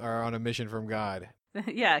definitely are on a mission from God.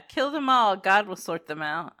 Yeah, kill them all. God will sort them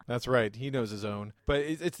out. That's right. He knows his own. But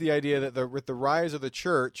it's the idea that with the rise of the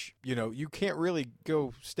church, you can't really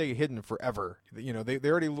go stay hidden forever. They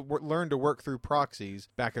already learned to work through proxies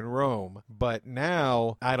back in Rome. But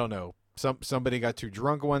now, I don't know. Somebody got too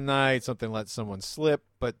drunk one night, something let someone slip,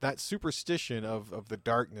 but that superstition of the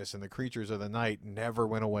darkness and the creatures of the night never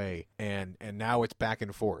went away, and now it's back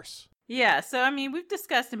in force. Yeah, so I mean, we've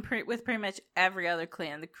discussed with pretty much every other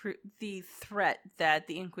clan the threat that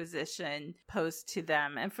the Inquisition posed to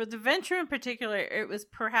them, and for the Ventrue in particular, it was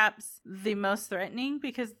perhaps the most threatening,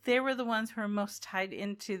 because they were the ones who were most tied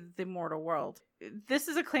into the mortal world. This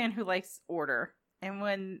is a clan who likes order. And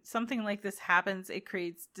when something like this happens, it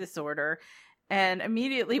creates disorder. And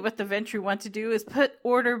immediately what the Ventrue want to do is put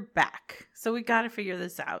order back. So we got to figure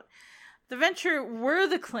this out. The Ventrue were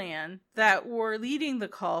the clan that were leading the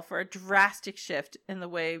call for a drastic shift in the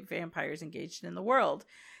way vampires engaged in the world.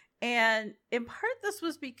 And in part, this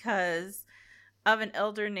was because of an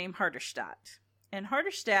elder named Harderstadt. And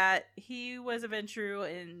Harderstadt, he was a Ventrue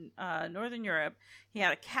in Northern Europe. He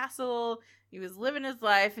had a castle. He was living his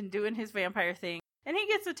life and doing his vampire thing. And he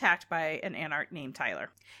gets attacked by an anarch named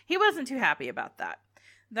Tyler. He wasn't too happy about that.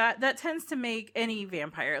 That tends to make any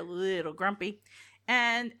vampire a little grumpy.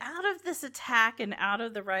 And out of this attack and out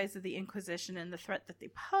of the rise of the Inquisition and the threat that they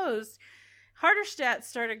posed, Harderstadt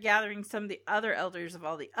started gathering some of the other elders of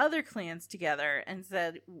all the other clans together and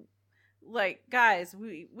said, guys,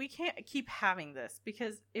 we can't keep having this,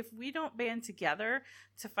 because if we don't band together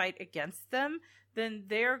to fight against them, then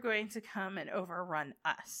they're going to come and overrun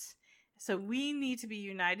us. So we need to be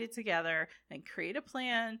united together and create a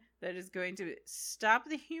plan that is going to stop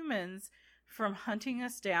the humans from hunting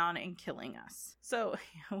us down and killing us. So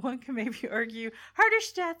one can maybe argue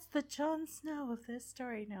Harderstadt's the Jon Snow of this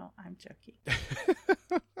story. No, I'm joking.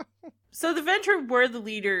 So the Ventrue were the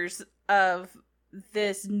leaders of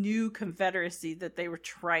this new confederacy that they were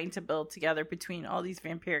trying to build together between all these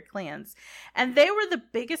vampiric clans. And they were the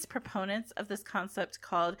biggest proponents of this concept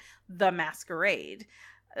called the Masquerade,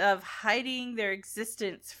 of hiding their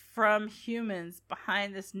existence from humans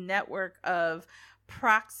behind this network of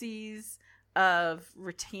proxies, of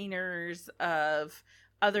retainers, of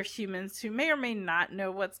other humans who may or may not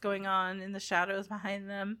know what's going on in the shadows behind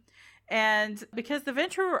them. And because the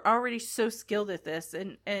Ventrue were already so skilled at this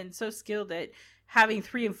and so skilled at having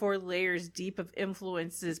 3 and 4 layers deep of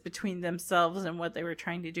influences between themselves and what they were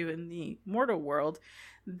trying to do in the mortal world,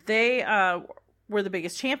 they were the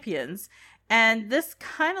biggest champions. And this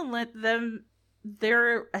kind of lent them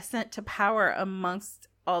their ascent to power amongst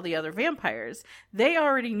all the other vampires. They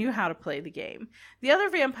already knew how to play the game. The other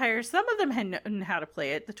vampires, some of them had known how to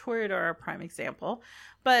play it. The Toreador are a prime example.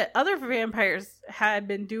 But other vampires had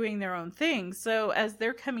been doing their own thing. So as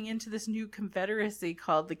they're coming into this new confederacy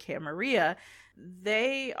called the Camarilla,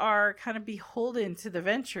 they are kind of beholden to the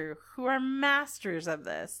Ventrue, who are masters of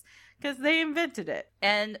this because they invented it.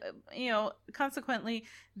 And, consequently,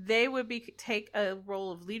 they would take a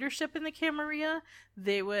role of leadership in the Camarilla.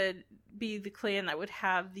 They would be the clan that would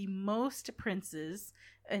have the most princes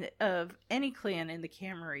of any clan in the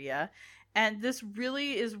Camarilla. And this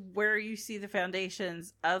really is where you see the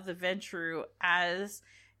foundations of the Ventrue as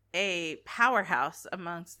a powerhouse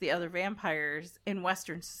amongst the other vampires in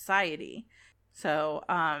Western society. So,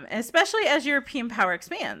 especially as European power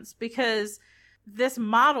expands, because this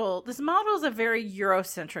model is a very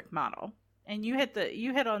Eurocentric model. And you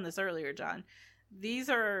hit on this earlier, John. This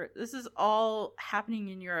is all happening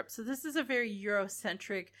in Europe. So this is a very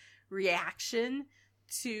Eurocentric reaction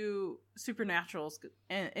to supernaturals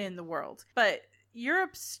in the world. But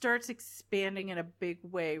Europe starts expanding in a big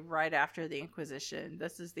way right after the Inquisition.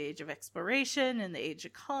 This is the age of exploration and the age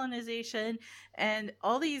of colonization, and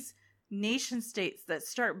all these nation states that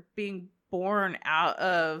start being born out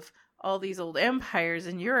of all these old empires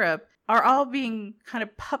in Europe are all being kind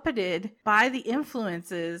of puppeted by the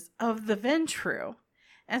influences of the Ventrue.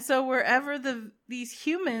 And so wherever these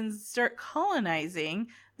humans start colonizing,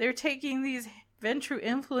 they're taking these Ventrue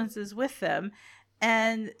influences with them,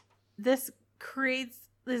 and this creates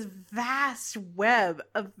this vast web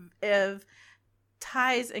of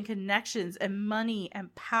ties and connections and money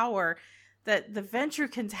and power that the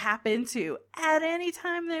Ventrue can tap into at any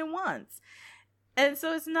time they want. And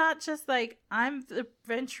so it's not just like, I'm the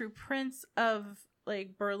Ventrue prince of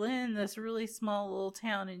like Berlin, this really small little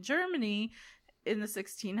town in Germany in the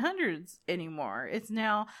 1600s anymore. It's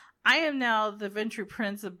now, I am now the Ventrue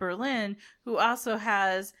prince of Berlin, who also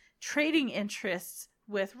has trading interests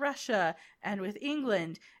with Russia and with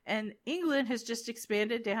England. And England has just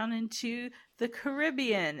expanded down into the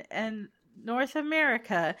Caribbean and North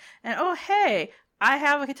America. And oh, hey, I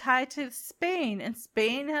have a tie to Spain, and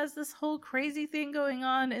Spain has this whole crazy thing going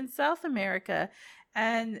on in South America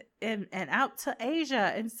and out to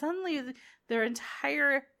Asia. And suddenly their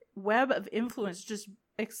entire web of influence just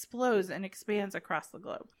explodes and expands across the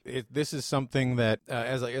globe. This is something that,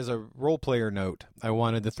 as a role player note, I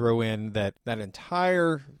wanted to throw in that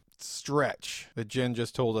entire stretch that Jen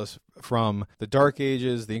just told us, from the Dark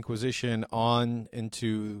Ages, the Inquisition, on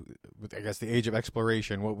into, I guess, the Age of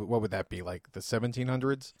Exploration. What would that be, like the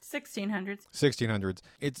 1700s? 1600s.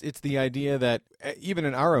 It's the idea that even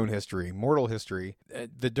in our own history, mortal history,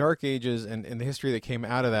 the Dark Ages and the history that came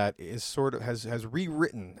out of that is sort of has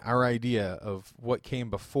rewritten our idea of what came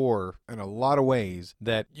before in a lot of ways.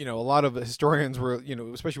 That, a lot of historians were,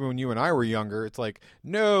 especially when you and I were younger, it's like,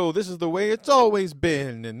 no, this is the way it's always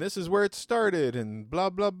been, and this is where it started, and blah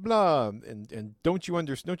blah blah. And don't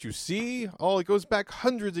you see? It goes back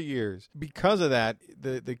hundreds of years. Because of that,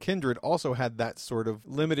 the Kindred also had that sort of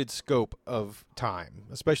limited scope of time,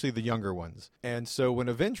 especially the younger ones. And so when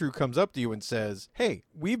a Ventrue comes up to you and says, hey,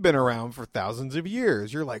 we've been around for thousands of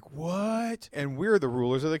years, you're like, what? And we're the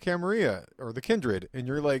rulers of the Camarilla, or the Kindred. And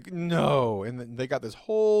you're like, no. And then they got this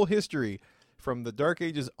whole history from the Dark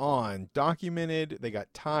Ages on, documented. They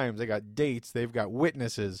got times, they got dates, they've got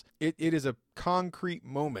witnesses. It is a concrete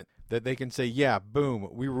moment that they can say, yeah, boom,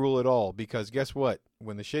 we rule it all. Because guess what?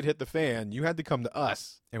 When the shit hit the fan, you had to come to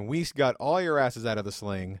us, and we got all your asses out of the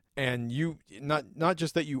sling. And you, not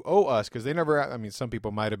just that you owe us, because they never, some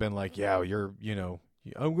people might have been like, yeah, you're,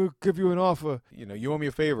 I'm going to give you an offer. You owe me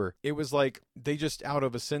a favor. It was like they just, out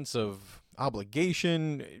of a sense of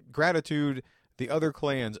obligation, gratitude, the other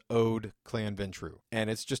clans owed Clan Ventrue. And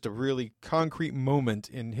it's just a really concrete moment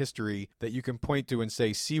in history that you can point to and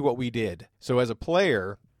say, see what we did. So as a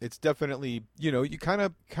player, it's definitely, you kind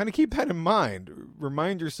of keep that in mind.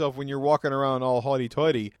 Remind yourself when you're walking around all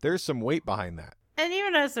haughty-toity, there's some weight behind that. And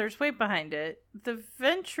even as there's weight behind it, the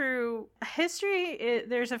Ventrue history,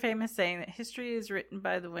 there's a famous saying that history is written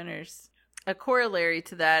by the winners. A corollary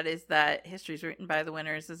to that is that history is written by the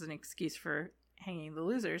winners as an excuse for hanging the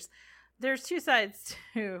losers. There's two sides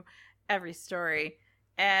to every story.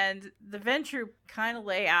 And the Ventrue kind of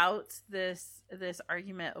lay out this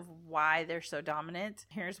argument of why they're so dominant.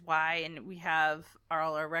 Here's why, and we have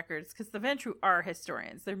all our records, because the Ventrue are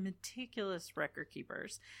historians. They're meticulous record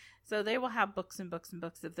keepers. So they will have books and books and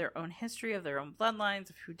books of their own history, of their own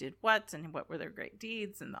bloodlines, of who did what and what were their great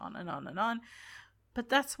deeds, and on and on and on. But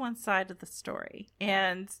that's one side of the story,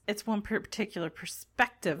 and it's one particular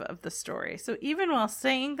perspective of the story. So even while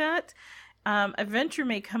saying that, a Ventrue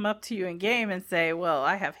may come up to you in game and say, well,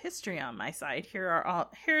 I have history on my side.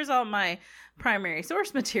 Here's all my primary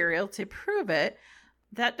source material to prove it.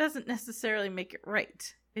 That doesn't necessarily make it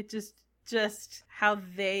right. It just how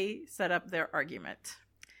they set up their argument.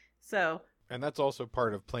 So, and that's also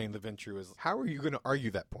part of playing the Ventrue, is how are you going to argue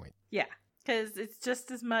that point? Yeah, because it's just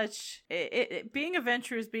as much being a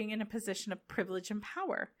Ventrue is being in a position of privilege and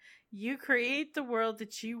power. You create the world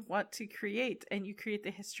that you want to create, and you create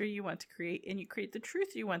the history you want to create, and you create the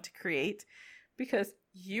truth you want to create, because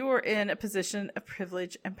you are in a position of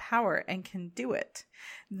privilege and power and can do it.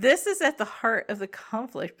 This is at the heart of the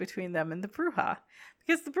conflict between them and the Brujah,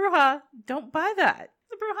 because the Brujah don't buy that.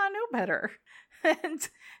 The Brujah know better.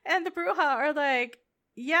 And the Brujah are like,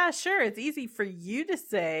 yeah, sure, it's easy for you to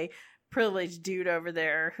say, privileged dude over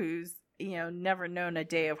there who's, never known a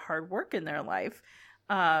day of hard work in their life,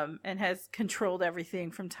 and has controlled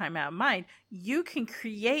everything from time out of mind. You can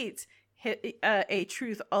create a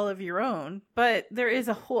truth all of your own, but there is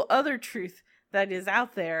a whole other truth that is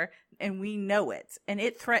out there, and we know it, and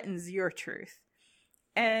it threatens your truth.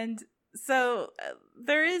 And so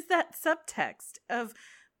there is that subtext of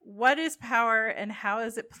what is power and how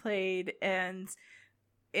is it played, and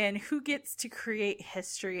who gets to create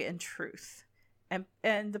history and truth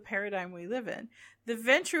and the paradigm we live in. The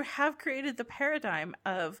Ventrue have created the paradigm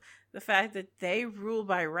of the fact that they rule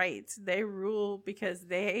by rights. They rule because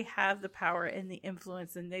they have the power and the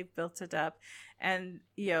influence, and they've built it up. And,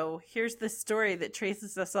 here's the story that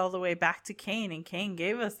traces us all the way back to Cain, and Cain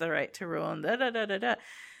gave us the right to rule, and da-da-da-da-da.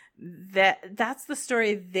 That's the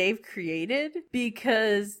story they've created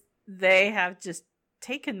because they have just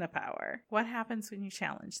taken the power. What happens when you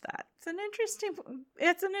challenge that? It's an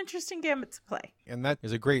interesting gambit to play. And that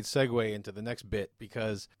is a great segue into the next bit,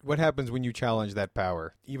 because what happens when you challenge that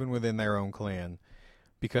power, even within their own clan?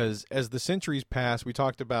 Because as the centuries pass, we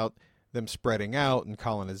talked about them spreading out and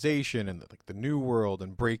colonization and the New World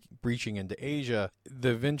and breaching into Asia.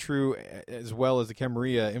 The Ventrue, as well as the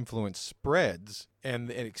Camarilla influence, spreads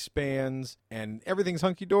and it expands, and everything's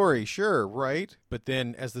hunky-dory, sure, right? But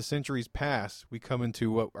then as the centuries pass, we come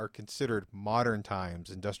into what are considered modern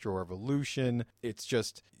times, Industrial Revolution. It's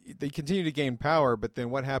just, they continue to gain power, but then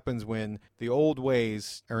what happens when the old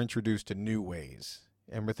ways are introduced to new ways?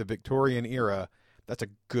 And with the Victorian era, that's a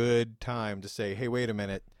good time to say, hey, wait a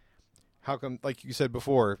minute. How come, like you said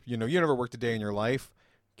before, you never worked a day in your life.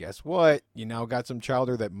 Guess what? You now got some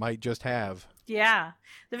chowder that might just have. Yeah.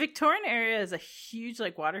 The Victorian era is a huge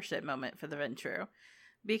watershed moment for the Ventrue,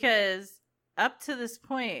 because up to this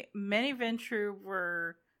point, many Ventrue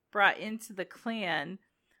were brought into the clan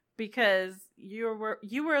because you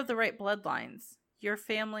were of the right bloodlines. Your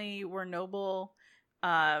family were noble.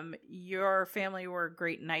 Your family were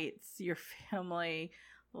great knights. Your family,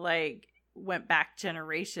 went back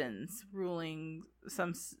generations ruling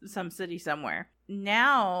some city somewhere.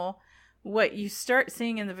 Now, what you start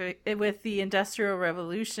seeing with the Industrial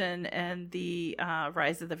Revolution and the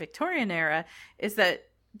rise of the Victorian era is that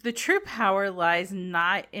the true power lies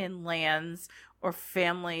not in lands or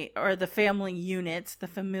family or the family units, the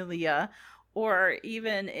familia, or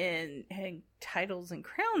even in titles and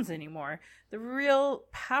crowns anymore. The real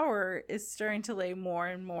power is starting to lay more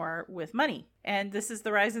and more with money. And this is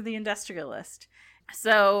the rise of the industrialist.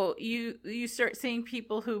 So you start seeing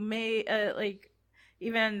people who may,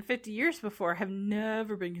 even 50 years before, have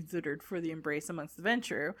never been considered for the embrace amongst the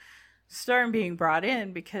Ventrue, start being brought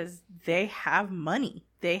in because they have money.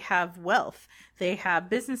 They have wealth. They have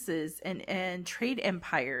businesses and trade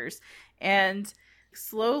empires. And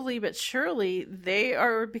slowly but surely, they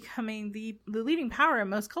are becoming the leading power in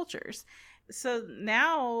most cultures. So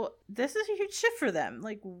now this is a huge shift for them.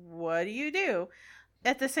 What do you do?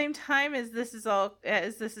 At the same time as this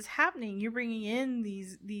is happening, you're bringing in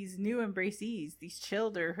these new embracees, these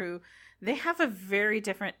children who they have a very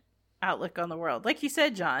different outlook on the world. Like you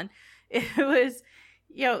said, John, it was,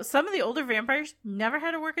 some of the older vampires never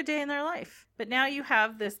had to work a day in their life. But now you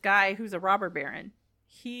have this guy who's a robber baron.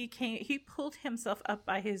 He pulled himself up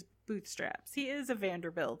by his bootstraps. He is a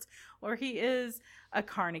Vanderbilt, or he is a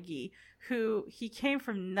Carnegie, who he came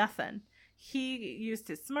from nothing. He used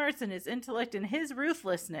his smarts and his intellect and his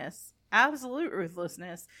ruthlessness absolute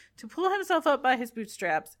ruthlessness to pull himself up by his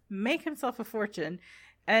bootstraps, make himself a fortune.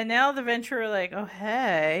 And now the Ventrue are like, oh,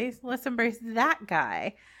 hey, let's embrace that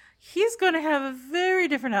guy. He's going to have a very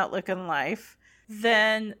different outlook on life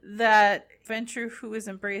than that Ventrue who was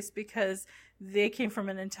embraced because they came from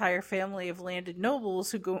an entire family of landed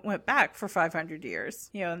nobles who went back for 500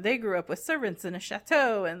 years. You know, and they grew up with servants in a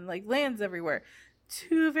chateau and like lands everywhere.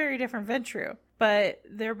 Two very different Ventrue, but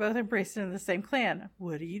they're both embraced in the same clan.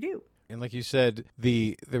 What do you do? And like you said,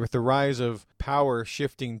 with the rise of power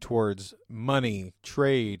shifting towards money,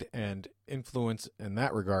 trade, and influence in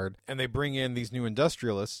that regard, and they bring in these new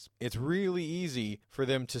industrialists, it's really easy for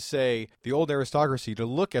them to say, the old aristocracy, to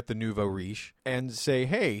look at the nouveau riche and say,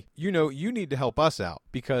 hey, you need to help us out.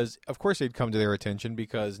 Because, of course, they'd come to their attention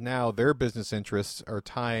because now their business interests are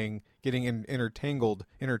getting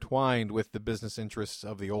intertwined with the business interests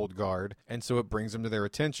of the old guard. And so it brings them to their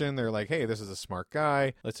attention. They're like, hey, this is a smart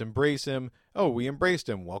guy. Let's embrace him. Oh, we embraced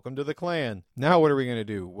him. Welcome to the clan. Now what are we going to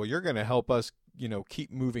do? Well, you're going to help us,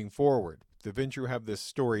 keep moving forward. The Ventrue have this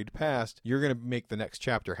storied past. You're going to make the next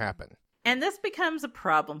chapter happen. And this becomes a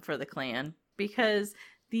problem for the clan because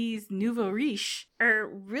these nouveau riche are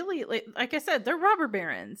really, like I said, they're robber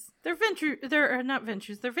barons. They're not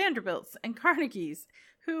Ventrues, they're Vanderbilts and Carnegies,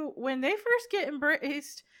 who, when they first get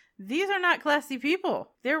embraced, these are not classy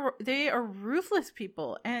people. They are ruthless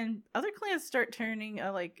people, and other clans start turning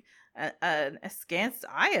an askance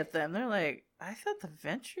eye at them. They're like, I thought the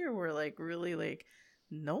Ventrue were really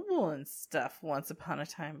noble and stuff once upon a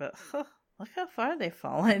time, but look how far they've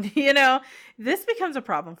fallen. This becomes a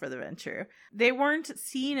problem for the Ventrue. They weren't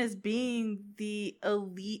seen as being the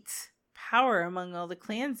elite power among all the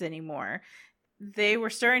clans anymore. They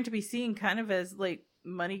were starting to be seen kind of as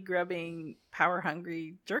money-grubbing,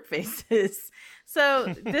 power-hungry jerk faces.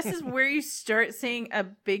 So this is where you start seeing a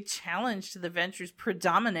big challenge to the Ventrue's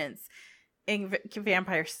predominance in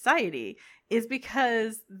vampire society, is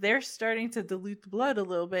because they're starting to dilute the blood a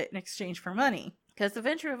little bit in exchange for money. Because the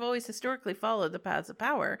Ventrue have always historically followed the paths of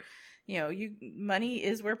power. Money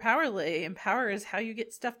is where power lay, and power is how you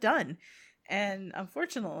get stuff done. And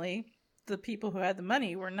unfortunately, the people who had the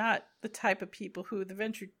money were not the type of people who the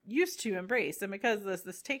Ventrue used to embrace. And because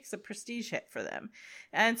this takes a prestige hit for them.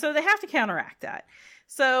 And so they have to counteract that.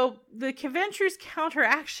 So the Ventrue's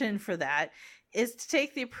counteraction for that is to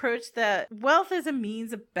take the approach that wealth is a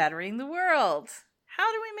means of bettering the world. How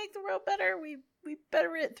do we make the world better? We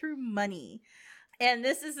better it through money. And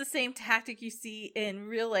this is the same tactic you see in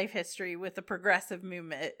real life history with the progressive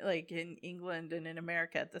movement, like in England and in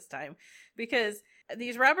America at this time, because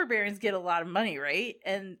these robber barons get a lot of money, right?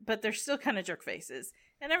 But they're still kind of jerk faces,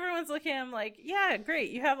 and everyone's looking at them like, yeah,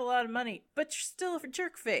 great, you have a lot of money, but you're still a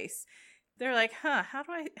jerk face. They're like, how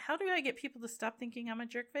do I get people to stop thinking I'm a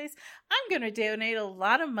jerk face? I'm going to donate a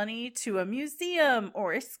lot of money to a museum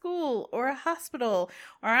or a school or a hospital,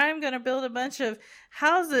 or I'm going to build a bunch of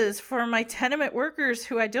houses for my tenement workers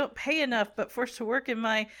who I don't pay enough but forced to work in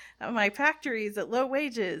my factories at low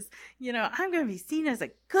wages. I'm going to be seen as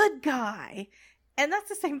a good guy. And that's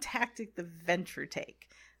the same tactic the Ventrue take.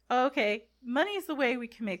 Okay, money is the way we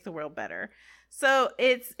can make the world better. So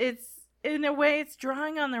it's in a way, it's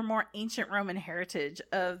drawing on their more ancient Roman heritage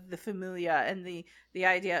of the familia and the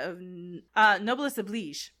idea of noblesse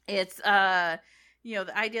oblige. It's the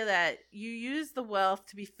idea that you use the wealth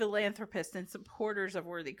to be philanthropists and supporters of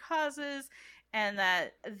worthy causes, and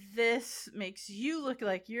that this makes you look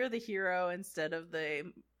like you're the hero instead of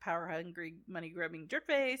the power-hungry, money-grubbing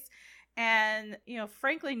jerkface. And,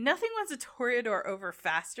 frankly, nothing wins a toreador over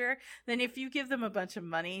faster than if you give them a bunch of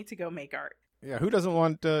money to go make art. Yeah, who doesn't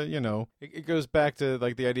want, it goes back to,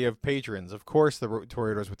 the idea of patrons. Of course the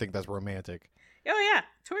toreadors would think that's romantic. Oh, yeah.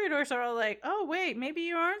 Toreadors are all like, oh, wait, maybe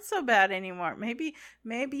you aren't so bad anymore. Maybe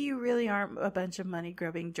you really aren't a bunch of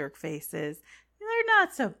money-grubbing jerk faces. They're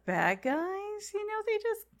not so bad, guys. They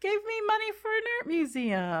just gave me money for an art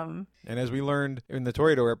museum. And as we learned in the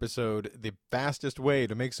Toreador episode, the fastest way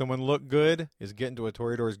to make someone look good is get into a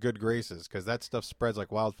Toreador's good graces, because that stuff spreads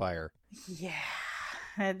like wildfire. Yeah.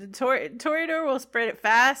 And the Toreador will spread it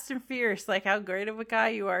fast and fierce, like how great of a guy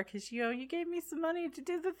you are, because, you gave me some money to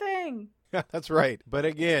do the thing. Yeah, that's right. But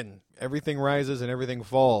again, everything rises and everything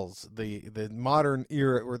falls. The modern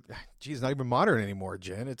era, not even modern anymore,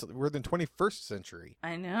 Jen. We're in the 21st century.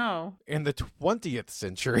 I know. In the 20th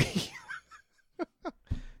century.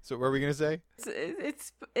 So what are we going to say?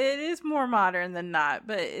 It is more modern than not,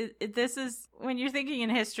 but this is, when you're thinking in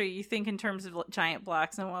history, you think in terms of giant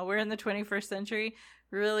blocks, and while we're in the 21st century,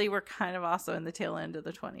 really we're kind of also in the tail end of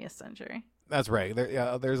the 20th century. That's right.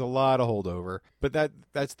 There's a lot of holdover, but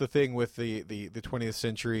that's the thing with the 20th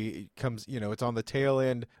century. It comes, it's on the tail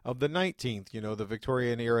end of the 19th. The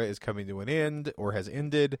Victorian era is coming to an end or has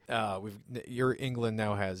ended. Your England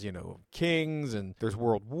now has kings, and there's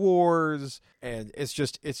world wars, and it's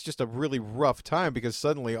just a really rough time because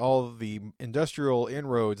suddenly all of the industrial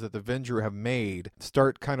inroads that the Ventrue have made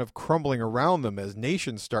start kind of crumbling around them as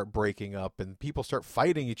nations start breaking up and people start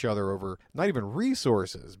fighting each other over not even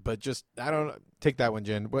resources, but just take that one,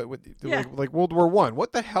 Jen. Yeah. Like World War I.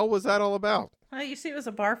 What the hell was that all about? Well, you see, it was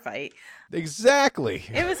a bar fight. Exactly.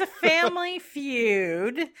 It was a family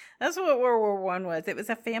feud. That's what World War I was. It was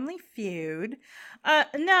a family feud.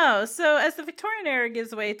 No. So as the Victorian era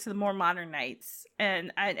gives way to the more modern knights,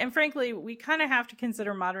 and frankly, we kind of have to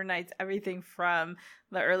consider modern knights everything from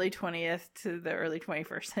the early 20th to the early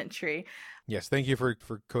 21st century. Yes. Thank you for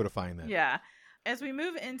codifying that. Yeah. As we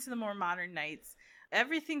move into the more modern knights,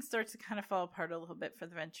 everything starts to kind of fall apart a little bit for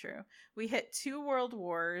the Ventrue. We hit 2 world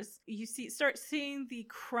wars. You start seeing the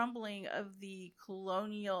crumbling of the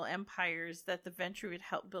colonial empires that the Ventrue had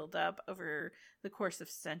helped build up over the course of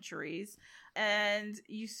centuries. And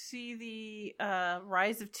you see the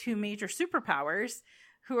rise of 2 major superpowers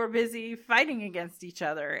who are busy fighting against each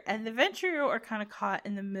other. And the Ventrue are kind of caught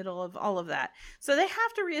in the middle of all of that. So they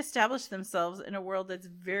have to reestablish themselves in a world that's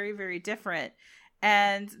very, very different.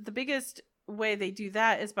 And the biggest way they do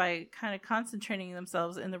that is by kind of concentrating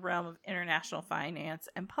themselves in the realm of international finance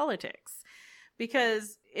and politics.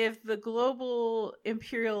 Because if the global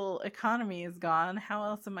imperial economy is gone, how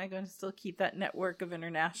else am I going to still keep that network of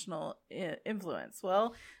international influence?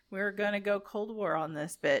 Well, we're going to go Cold War on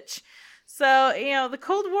this bitch. So, the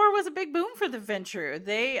Cold War was a big boom for the Ventrue.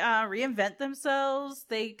 They reinvent themselves.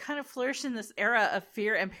 They kind of flourish in this era of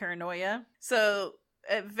fear and paranoia. So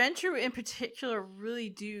Ventrue in particular really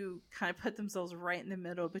do kind of put themselves right in the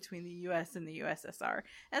middle between the US and the USSR.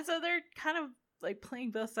 And so they're kind of like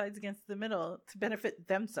playing both sides against the middle to benefit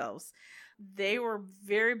themselves. They were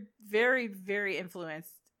very, very, very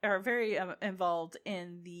influenced or very involved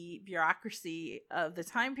in the bureaucracy of the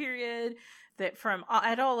time period, that from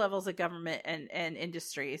at all levels of government and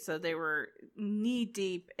industry. So they were knee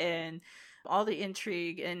deep in all the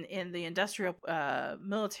intrigue and in the industrial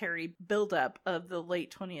military buildup of the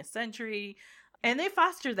late 20th century. And they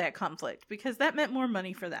fostered that conflict because that meant more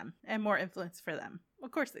money for them and more influence for them. Of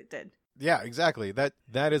course they did. Yeah, exactly. That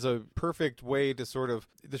is a perfect way to sort of,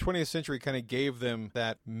 the 20th century kind of gave them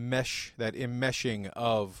that mesh, that enmeshing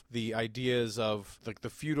of the ideas of like the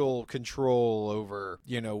feudal control over,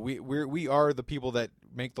 we are the people that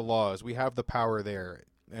make the laws. We have the power there.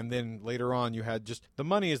 And then later on, you had just the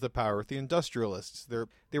money is the power with the industrialists.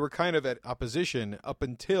 They were kind of at opposition up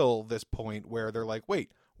until this point where they're like,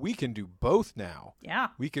 wait, we can do both now. Yeah.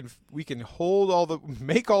 We can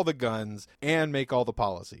make all the guns and make all the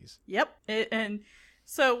policies. Yep. And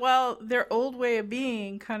so while their old way of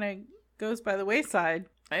being kind of goes by the wayside,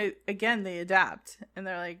 again, they adapt and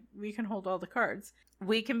they're like, we can hold all the cards.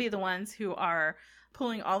 We can be the ones who are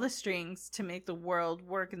pulling all the strings to make the world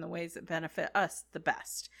work in the ways that benefit us the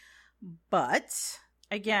best. But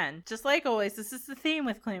again, just like always, this is the theme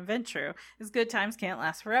with Clan Ventrue, is good times can't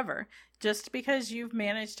last forever. Just because you've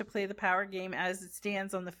managed to play the power game as it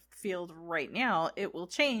stands on the field right now, it will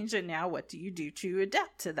change. And now what do you do to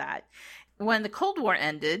adapt to that? When the Cold War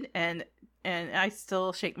ended, and I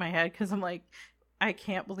still shake my head because I'm like, I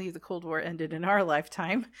can't believe the Cold War ended in our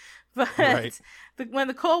lifetime. But right. When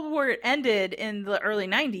the Cold War ended in the early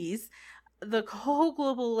 90s, the whole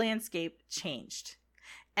global landscape changed.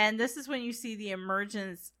 And this is when you see the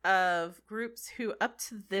emergence of groups who up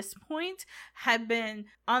to this point had been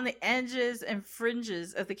on the edges and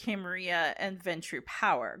fringes of the Camarilla and Ventrue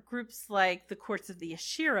power. Groups like the Courts of the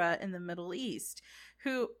Ashira in the Middle East,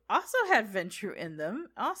 who also had Ventrue in them,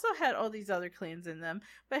 also had all these other clans in them,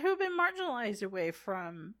 but who have been marginalized away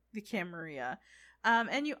from the Camarilla.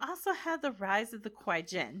 And you also had the rise of the Kuai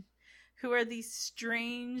Jin, who are these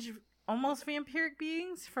strange, almost vampiric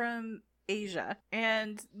beings from Asia,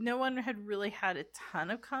 and no one had really had a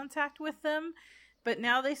ton of contact with them, but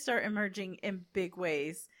now they start emerging in big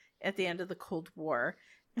ways at the end of the Cold War.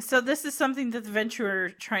 So this is something that the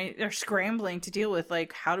Ventrue are scrambling to deal with,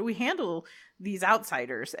 like, how do we handle these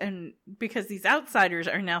outsiders? And because these outsiders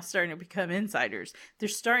are now starting to become insiders, they're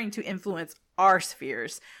starting to influence our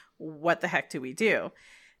spheres. What the heck do we do?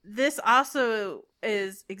 This also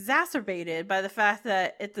is exacerbated by the fact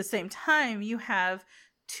that at the same time you have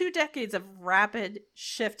 2 decades of rapid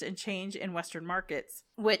shift and change in Western markets,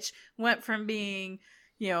 which went from being,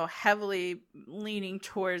 heavily leaning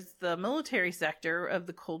towards the military sector of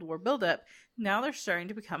the Cold War buildup. Now they're starting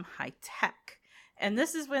to become high tech. And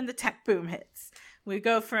this is when the tech boom hits. We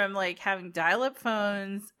go from like having dial-up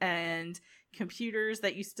phones and computers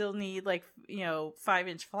that you still need like,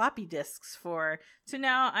 5-inch floppy disks for, to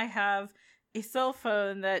now I have a cell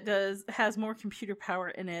phone that has more computer power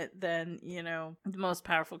in it than, the most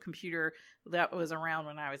powerful computer that was around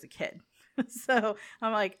when I was a kid. So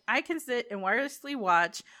I'm like, I can sit and wirelessly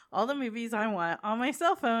watch all the movies I want on my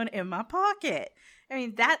cell phone in my pocket. I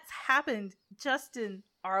mean, that's happened just in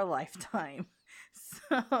our lifetime.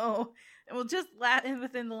 So, just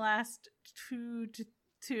within the last 2 to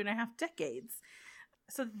 2.5 decades.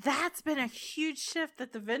 So that's been a huge shift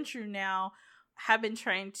that the Ventrue now have been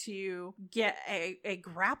trying to get a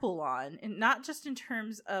grapple on, and not just in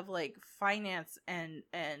terms of like finance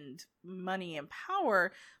and money and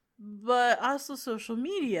power, but also social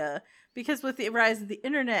media. Because with the rise of the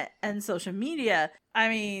internet and social media, I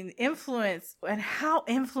mean, influence and how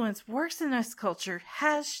influence works in this culture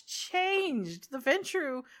has changed. The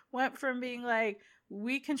Ventrue went from being like,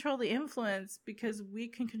 we control the influence because we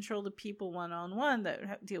can control the people one-on-one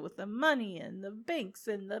that deal with the money and the banks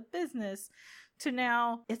and the business, to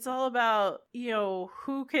now it's all about,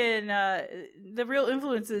 who can, the real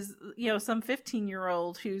influence is, some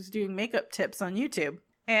 15-year-old who's doing makeup tips on YouTube.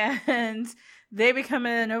 And they become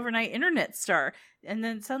an overnight internet star. And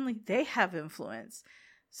then suddenly they have influence.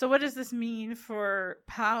 So what does this mean for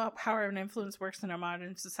how power and influence works in our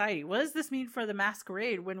modern society? What does this mean for the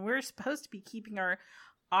masquerade when we're supposed to be keeping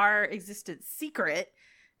our existence secret?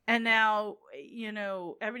 And now,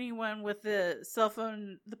 everyone with the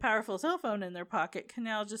powerful cell phone in their pocket can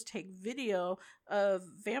now just take video of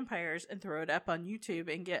vampires and throw it up on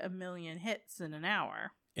YouTube and get 1 million hits in an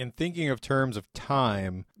hour. In thinking of terms of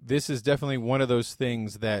time, this is definitely one of those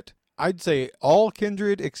things that I'd say all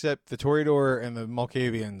Kindred except the Toreador and the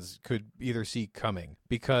Malkavians could either see coming,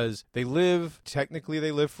 because technically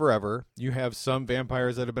they live forever. You have some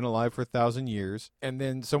vampires that have been alive for 1,000 years. And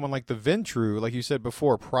then someone like the Ventrue, like you said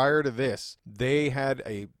before, prior to this, they had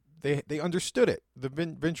They understood it. The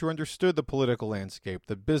Ventrue understood the political landscape,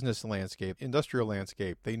 the business landscape, industrial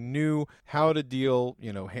landscape. They knew how to deal,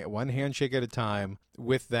 one handshake at a time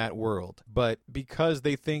with that world. But because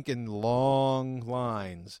they think in long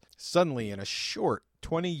lines, suddenly in a short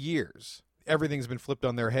 20 years, everything's been flipped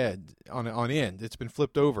on their head, on end. It's been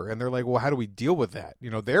flipped over. And they're like, well, how do we deal with that?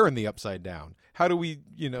 They're in the upside down. How do we,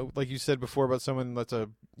 like you said before about someone that's a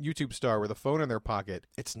YouTube star with a phone in their pocket,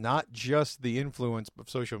 it's not just the influence of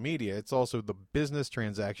social media. It's also the business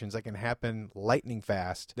transactions that can happen lightning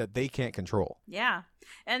fast that they can't control. Yeah.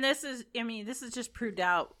 And this is just proved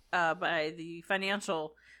out by the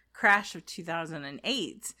financial crash of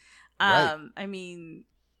 2008. Right.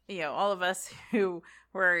 All of us who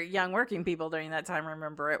were young working people during that time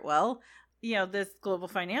remember it well. This global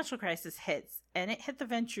financial crisis hits, and it hit the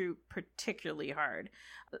Ventrue particularly hard.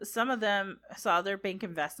 Some of them saw their bank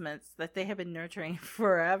investments that they had been nurturing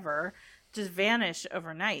forever just vanish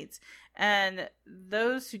overnight. And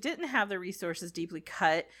those who didn't have the resources deeply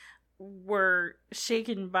cut were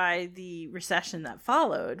shaken by the recession that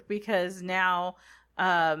followed, because now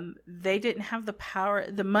they didn't have the power,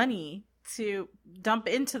 the money to dump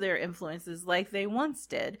into their influences like they once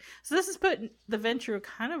did. So this has put the Ventrue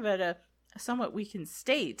kind of at a somewhat weakened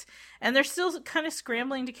state, and they're still kind of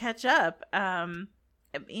scrambling to catch up.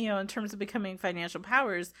 In terms of becoming financial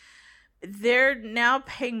powers, they're now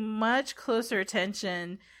paying much closer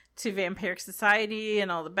attention to vampiric society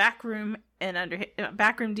and all the backroom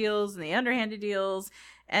deals and the underhanded deals.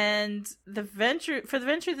 And for the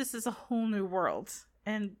Ventrue, this is a whole new world,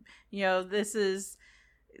 and this is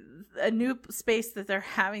a new space that they're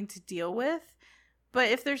having to deal with. But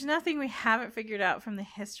if there's nothing we haven't figured out from the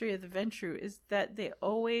history of the Ventrue, is that they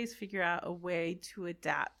always figure out a way to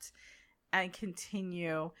adapt and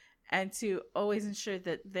continue, and to always ensure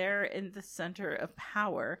that they're in the center of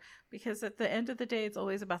power. Because at the end of the day, it's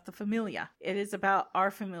always about the familia. It is about our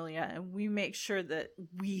familia, and we make sure that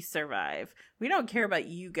we survive. We don't care about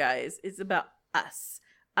you guys. It's about us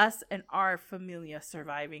and our familia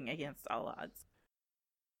surviving against all odds.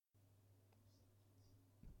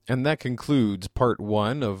 And that concludes part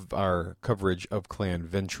 1 of our coverage of Clan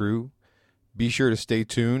Ventrue. Be sure to stay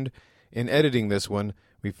tuned. In editing this one,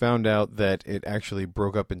 we found out that it actually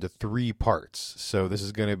broke up into 3 parts. So this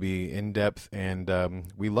is going to be in-depth, and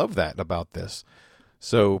we love that about this.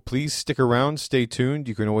 So please stick around, stay tuned.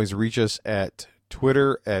 You can always reach us at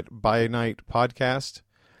Twitter at By Night Podcast,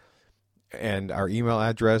 and our email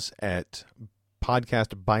address at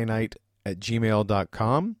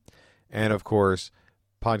podcastbynight@gmail.com. And of course,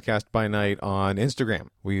 Podcast by Night on Instagram.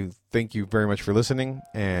 We thank you very much for listening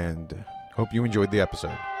and hope you enjoyed the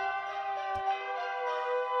episode.